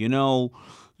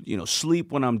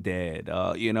 sleep when I'm dead.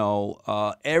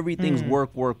 Everything's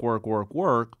work.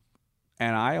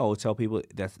 And I always tell people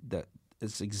that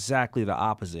it's exactly the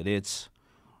opposite. It's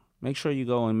make sure you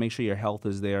go and make sure your health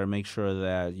is there. Make sure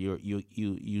that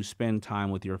you spend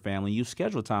time with your family. You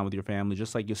schedule time with your family,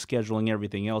 just like you're scheduling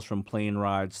everything else, from plane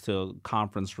rides to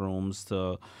conference rooms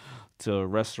to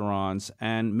restaurants.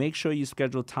 And make sure you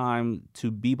schedule time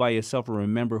to be by yourself and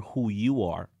remember who you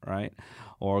are, right?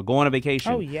 Or go on a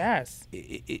vacation. Oh, yes.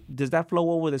 Does that flow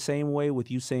over the same way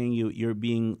with you saying you're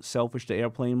being selfish to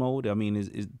airplane mode? I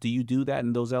mean, do you do that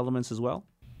in those elements as well?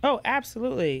 Oh,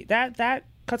 absolutely. That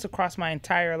cuts across my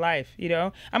entire life.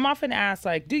 I'm often asked,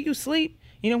 like, do you sleep?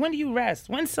 When do you rest?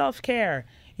 When's self-care?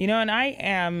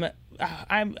 And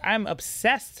I'm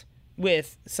obsessed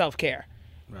with self-care.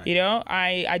 Right.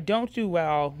 I don't do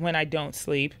well when I don't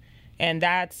sleep, and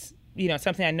that's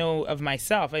something I know of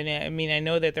myself. I mean, I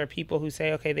know that there are people who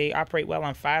say, okay, they operate well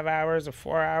on 5 hours or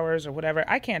 4 hours or whatever.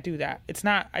 I can't do that. It's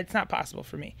not possible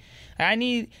for me. I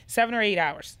need 7 or 8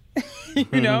 hours,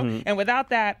 and without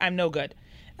that, I'm no good.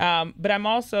 But I'm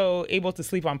also able to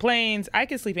sleep on planes. I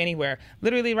can sleep anywhere.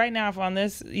 Literally right now, if on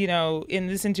this, in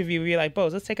this interview, we're like,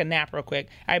 Boz, let's take a nap real quick.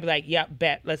 I'd be like, yep,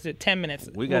 bet. Let's do 10 minutes.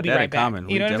 We got we'll be that right in back. common.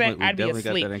 You know what I'm saying? I'd be definitely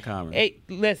asleep. got that in common. Hey,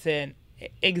 listen,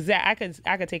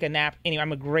 I could take a nap anyway.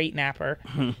 I'm a great napper.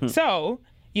 So,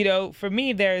 for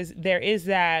me, there is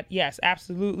that, yes,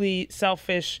 absolutely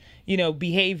selfish,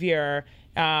 behavior,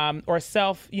 or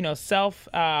self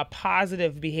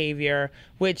positive behavior,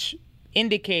 which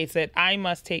indicates that I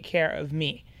must take care of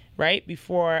me, right?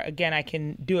 Before, again, I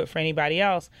can do it for anybody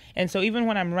else. And so even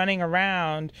when I'm running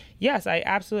around, yes,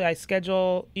 I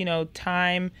schedule,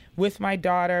 time with my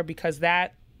daughter, because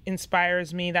that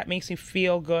inspires me. That makes me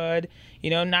feel good,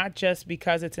 not just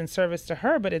because it's in service to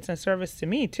her, but it's in service to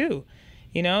me too.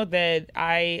 That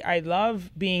I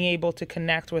love being able to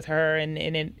connect with her, and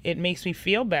it makes me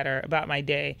feel better about my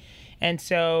day. And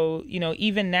so,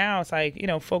 even now, it's like,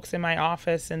 folks in my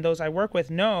office and those I work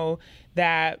with know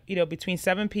that, between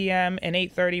 7 p.m. and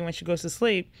 8:30 when she goes to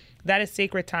sleep, that is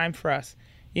sacred time for us.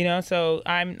 So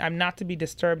I'm not to be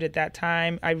disturbed at that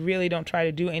time. I really don't try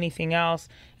to do anything else.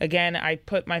 Again, I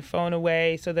put my phone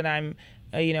away so that I'm,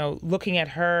 looking at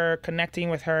her,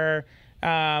 connecting with her.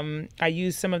 I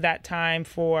use some of that time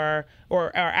or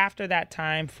after that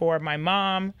time for my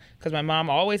mom, because my mom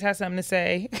always has something to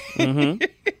say,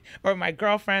 or my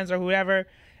girlfriends or whoever.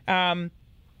 But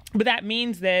that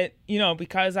means that,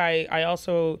 because I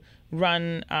also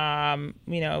run,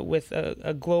 with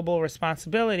a global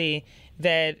responsibility,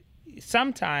 that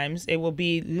sometimes it will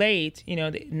be late,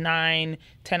 9,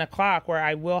 10 o'clock, where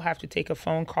I will have to take a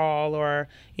phone call or,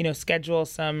 schedule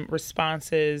some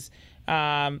responses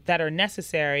that are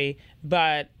necessary.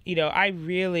 But,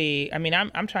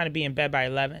 I'm trying to be in bed by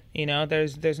 11,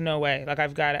 there's no way. Like,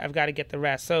 I've got to get the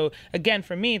rest. So again,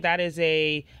 for me, that is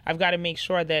I've got to make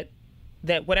sure that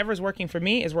that whatever's working for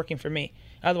me is working for me.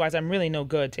 Otherwise, I'm really no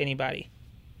good to anybody.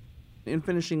 In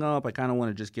finishing up, I kind of want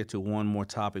to just get to one more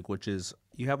topic, which is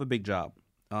you have a big job.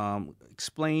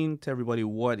 Explain to everybody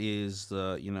what is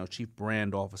the chief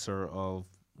brand officer of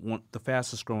the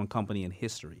fastest growing company in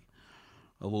history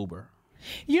of Uber.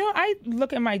 I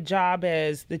look at my job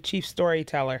as the chief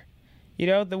storyteller.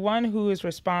 The one who is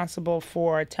responsible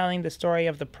for telling the story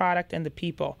of the product and the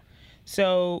people.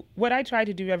 So what I try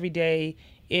to do every day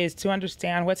is to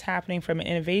understand what's happening from an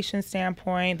innovation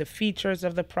standpoint, the features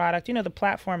of the product, the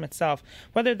platform itself,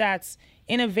 whether that's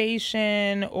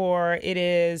innovation or it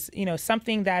is,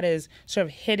 something that is sort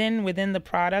of hidden within the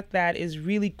product that is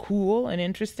really cool and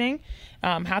interesting.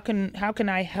 How can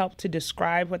I help to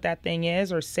describe what that thing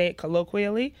is or say it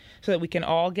colloquially so that we can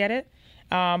all get it?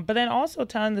 But then also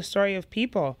telling the story of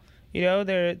people.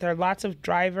 There are lots of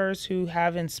drivers who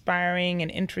have inspiring and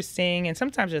interesting and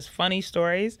sometimes just funny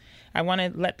stories. I want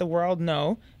to let the world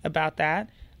know about that.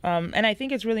 And I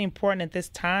think it's really important at this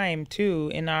time, too,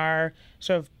 in our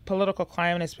sort of political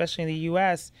climate, especially in the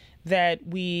U.S., that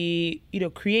we,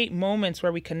 create moments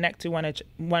where we connect to one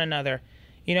another.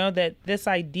 That this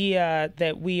idea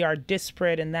that we are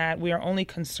disparate and that we are only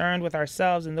concerned with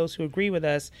ourselves and those who agree with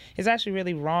us is actually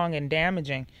really wrong and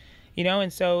damaging.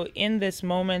 And so in this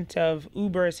moment of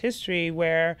Uber's history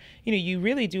where, you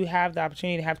really do have the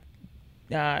opportunity to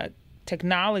have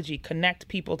technology connect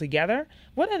people together,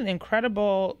 what an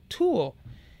incredible tool,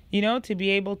 to be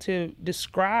able to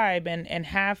describe and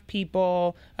have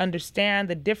people understand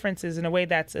the differences in a way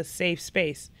that's a safe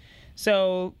space.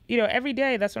 So, every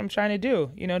day that's what I'm trying to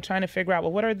do, trying to figure out,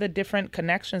 well, what are the different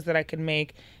connections that I can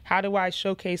make? How do I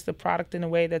showcase the product in a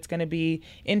way that's going to be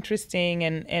interesting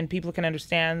and people can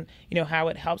understand, how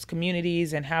it helps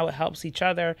communities and how it helps each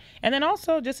other. And then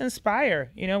also just inspire,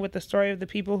 with the story of the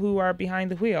people who are behind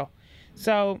the wheel.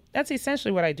 So that's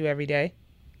essentially what I do every day.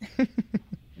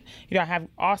 I have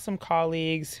awesome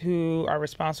colleagues who are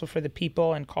responsible for the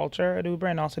people and culture at Uber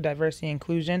and also diversity and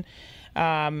inclusion.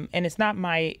 And it's not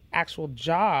my actual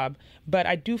job, but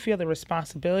I do feel the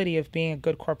responsibility of being a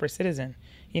good corporate citizen.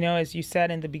 As you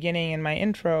said in the beginning in my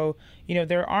intro,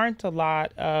 there aren't a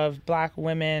lot of Black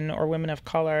women or women of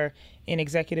color in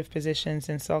executive positions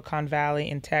in Silicon Valley,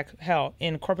 in tech, hell,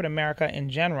 in corporate America in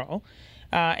general.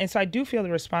 And so I do feel the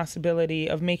responsibility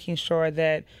of making sure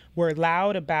that we're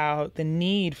loud about the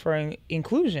need for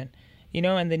inclusion,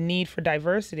 and the need for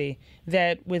diversity,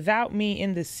 that without me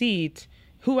in the seat,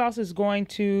 who else is going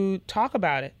to talk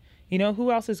about it?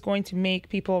 Who else is going to make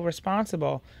people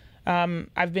responsible?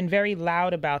 I've been very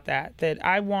loud about that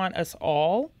I want us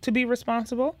all to be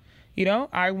responsible.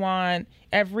 I want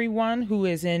everyone who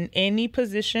is in any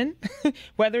position,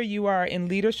 whether you are in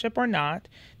leadership or not,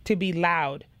 to be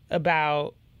loud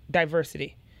about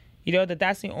diversity.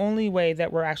 That's the only way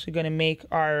that we're actually going to make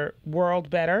our world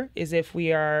better is if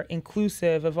we are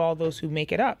inclusive of all those who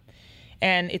make it up.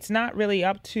 And it's not really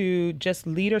up to just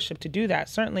leadership to do that.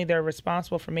 Certainly they're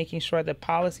responsible for making sure that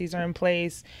policies are in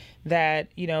place, that,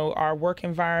 our work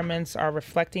environments are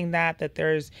reflecting that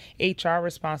there's HR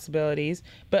responsibilities.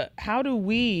 But how do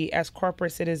we as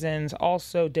corporate citizens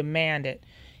also demand it?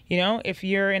 If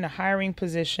you're in a hiring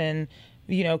position,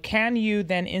 can you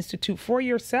then institute for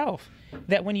yourself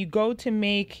that when you go to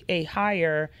make a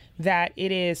hire, that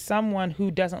it is someone who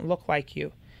doesn't look like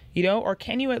you? Or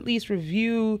can you at least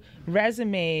review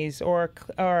resumes or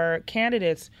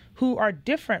candidates who are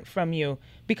different from you?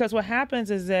 Because what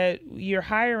happens is that you're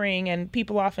hiring and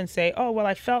people often say, oh, well,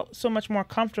 I felt so much more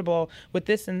comfortable with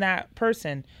this and that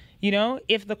person.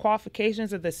 If the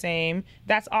qualifications are the same,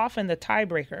 that's often the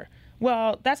tiebreaker.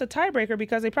 Well, that's a tiebreaker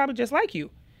because they probably just like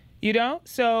you.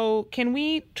 So can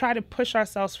we try to push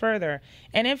ourselves further?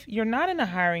 And if you're not in a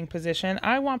hiring position,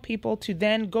 I want people to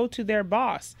then go to their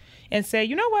boss and say,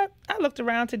 you know what? I looked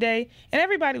around today and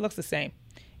everybody looks the same.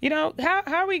 How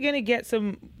are we going to get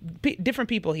some different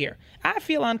people here? I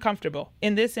feel uncomfortable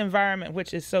in this environment,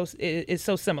 which is so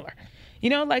similar.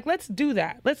 Let's do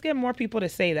that. Let's get more people to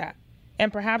say that.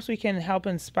 And perhaps we can help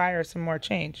inspire some more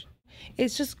change.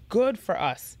 It's just good for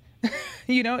us.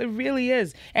 It really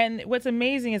is. And what's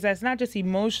amazing is that it's not just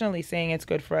emotionally saying it's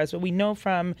good for us, but we know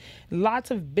from lots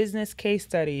of business case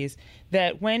studies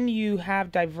that when you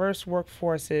have diverse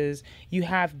workforces, you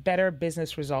have better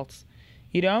business results.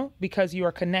 Because you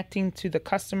are connecting to the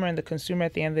customer and the consumer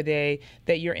at the end of the day,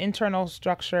 that your internal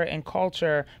structure and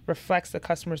culture reflects the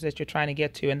customers that you're trying to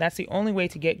get to. And that's the only way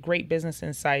to get great business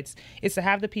insights is to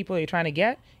have the people you're trying to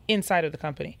get inside of the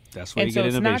company. That's where you get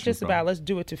innovation And so it's not just about let's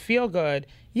do it to feel good.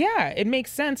 Yeah, it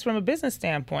makes sense from a business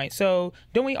standpoint. So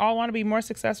don't we all want to be more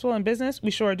successful in business?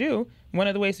 We sure do. One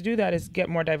of the ways to do that is get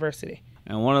more diversity.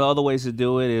 And one of the other ways to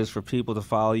do it is for people to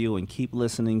follow you and keep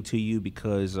listening to you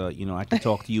because, I can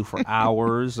talk to you for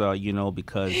hours,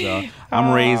 because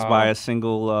I'm raised by a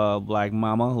single black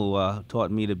mama who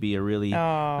taught me to be a really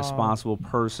responsible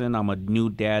person. I'm a new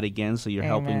dad again, so you're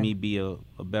helping me be a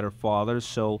better father.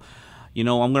 So, I'm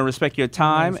going to respect your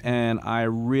time, and I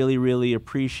really, really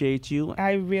appreciate you.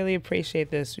 I really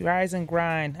appreciate this. Rise and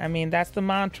grind. I mean, that's the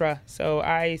mantra. So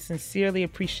I sincerely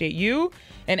appreciate you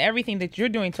and everything that you're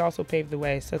doing to also pave the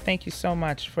way. So thank you so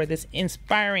much for this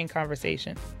inspiring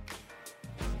conversation.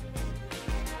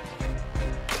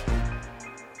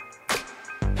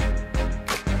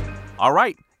 All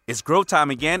right, it's grow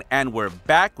time again, and we're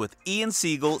back with Ian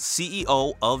Siegel,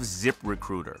 CEO of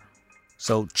ZipRecruiter.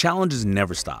 So challenges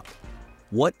never stop.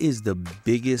 What is the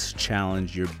biggest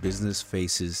challenge your business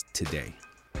faces today?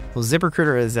 Well,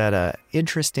 ZipRecruiter is at an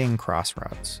interesting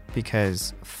crossroads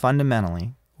because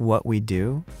fundamentally what we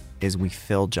do is we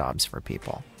fill jobs for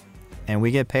people. And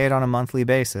we get paid on a monthly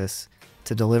basis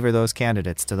to deliver those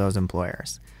candidates to those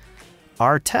employers.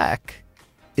 Our tech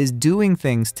is doing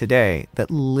things today that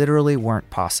literally weren't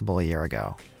possible a year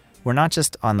ago. We're not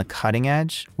just on the cutting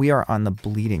edge, we are on the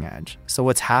bleeding edge. So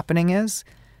what's happening is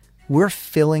we're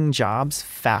filling jobs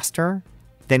faster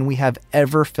than we have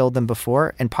ever filled them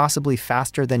before, and possibly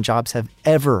faster than jobs have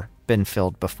ever been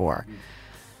filled before,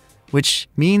 which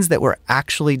means that we're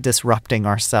actually disrupting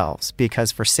ourselves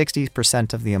because for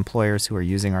 60% of the employers who are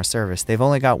using our service, they've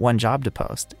only got one job to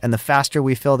post. And the faster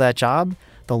we fill that job,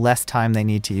 the less time they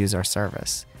need to use our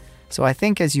service. So I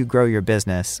think as you grow your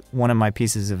business, one of my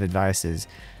pieces of advice is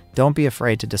don't be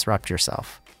afraid to disrupt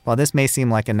yourself. While this may seem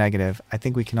like a negative, I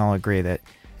think we can all agree that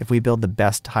if we build the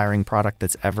best hiring product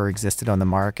that's ever existed on the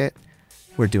market,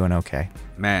 we're doing okay.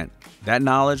 Man, that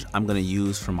knowledge I'm going to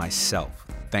use for myself.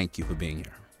 Thank you for being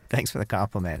here. Thanks for the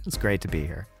compliment. It's great to be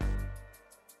here.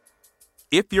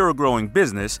 If you're a growing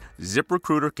business,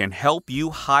 ZipRecruiter can help you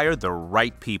hire the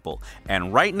right people.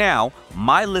 And right now,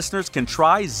 my listeners can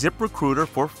try ZipRecruiter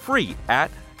for free at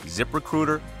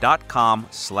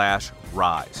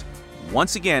ZipRecruiter.com/rise.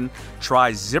 Once again,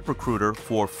 try ZipRecruiter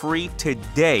for free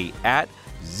today at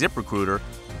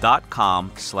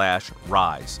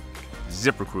ZipRecruiter.com/rise.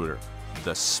 ZipRecruiter,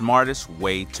 the smartest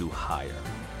way to hire.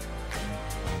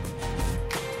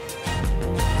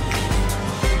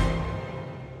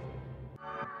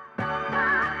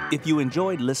 If you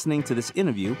enjoyed listening to this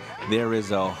interview, there is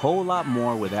a whole lot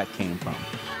more where that came from.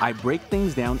 I break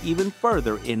things down even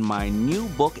further in my new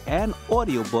book and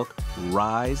audiobook,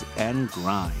 Rise and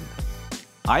Grind.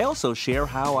 I also share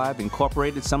how I've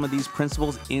incorporated some of these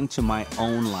principles into my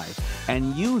own life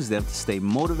and use them to stay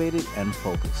motivated and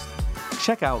focused.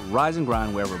 Check out Rise and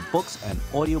Grind wherever books and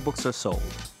audiobooks are sold.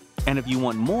 And if you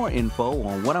want more info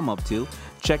on what I'm up to,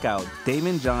 check out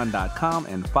DamonJohn.com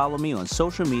and follow me on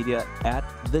social media at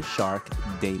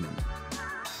TheSharkDamon.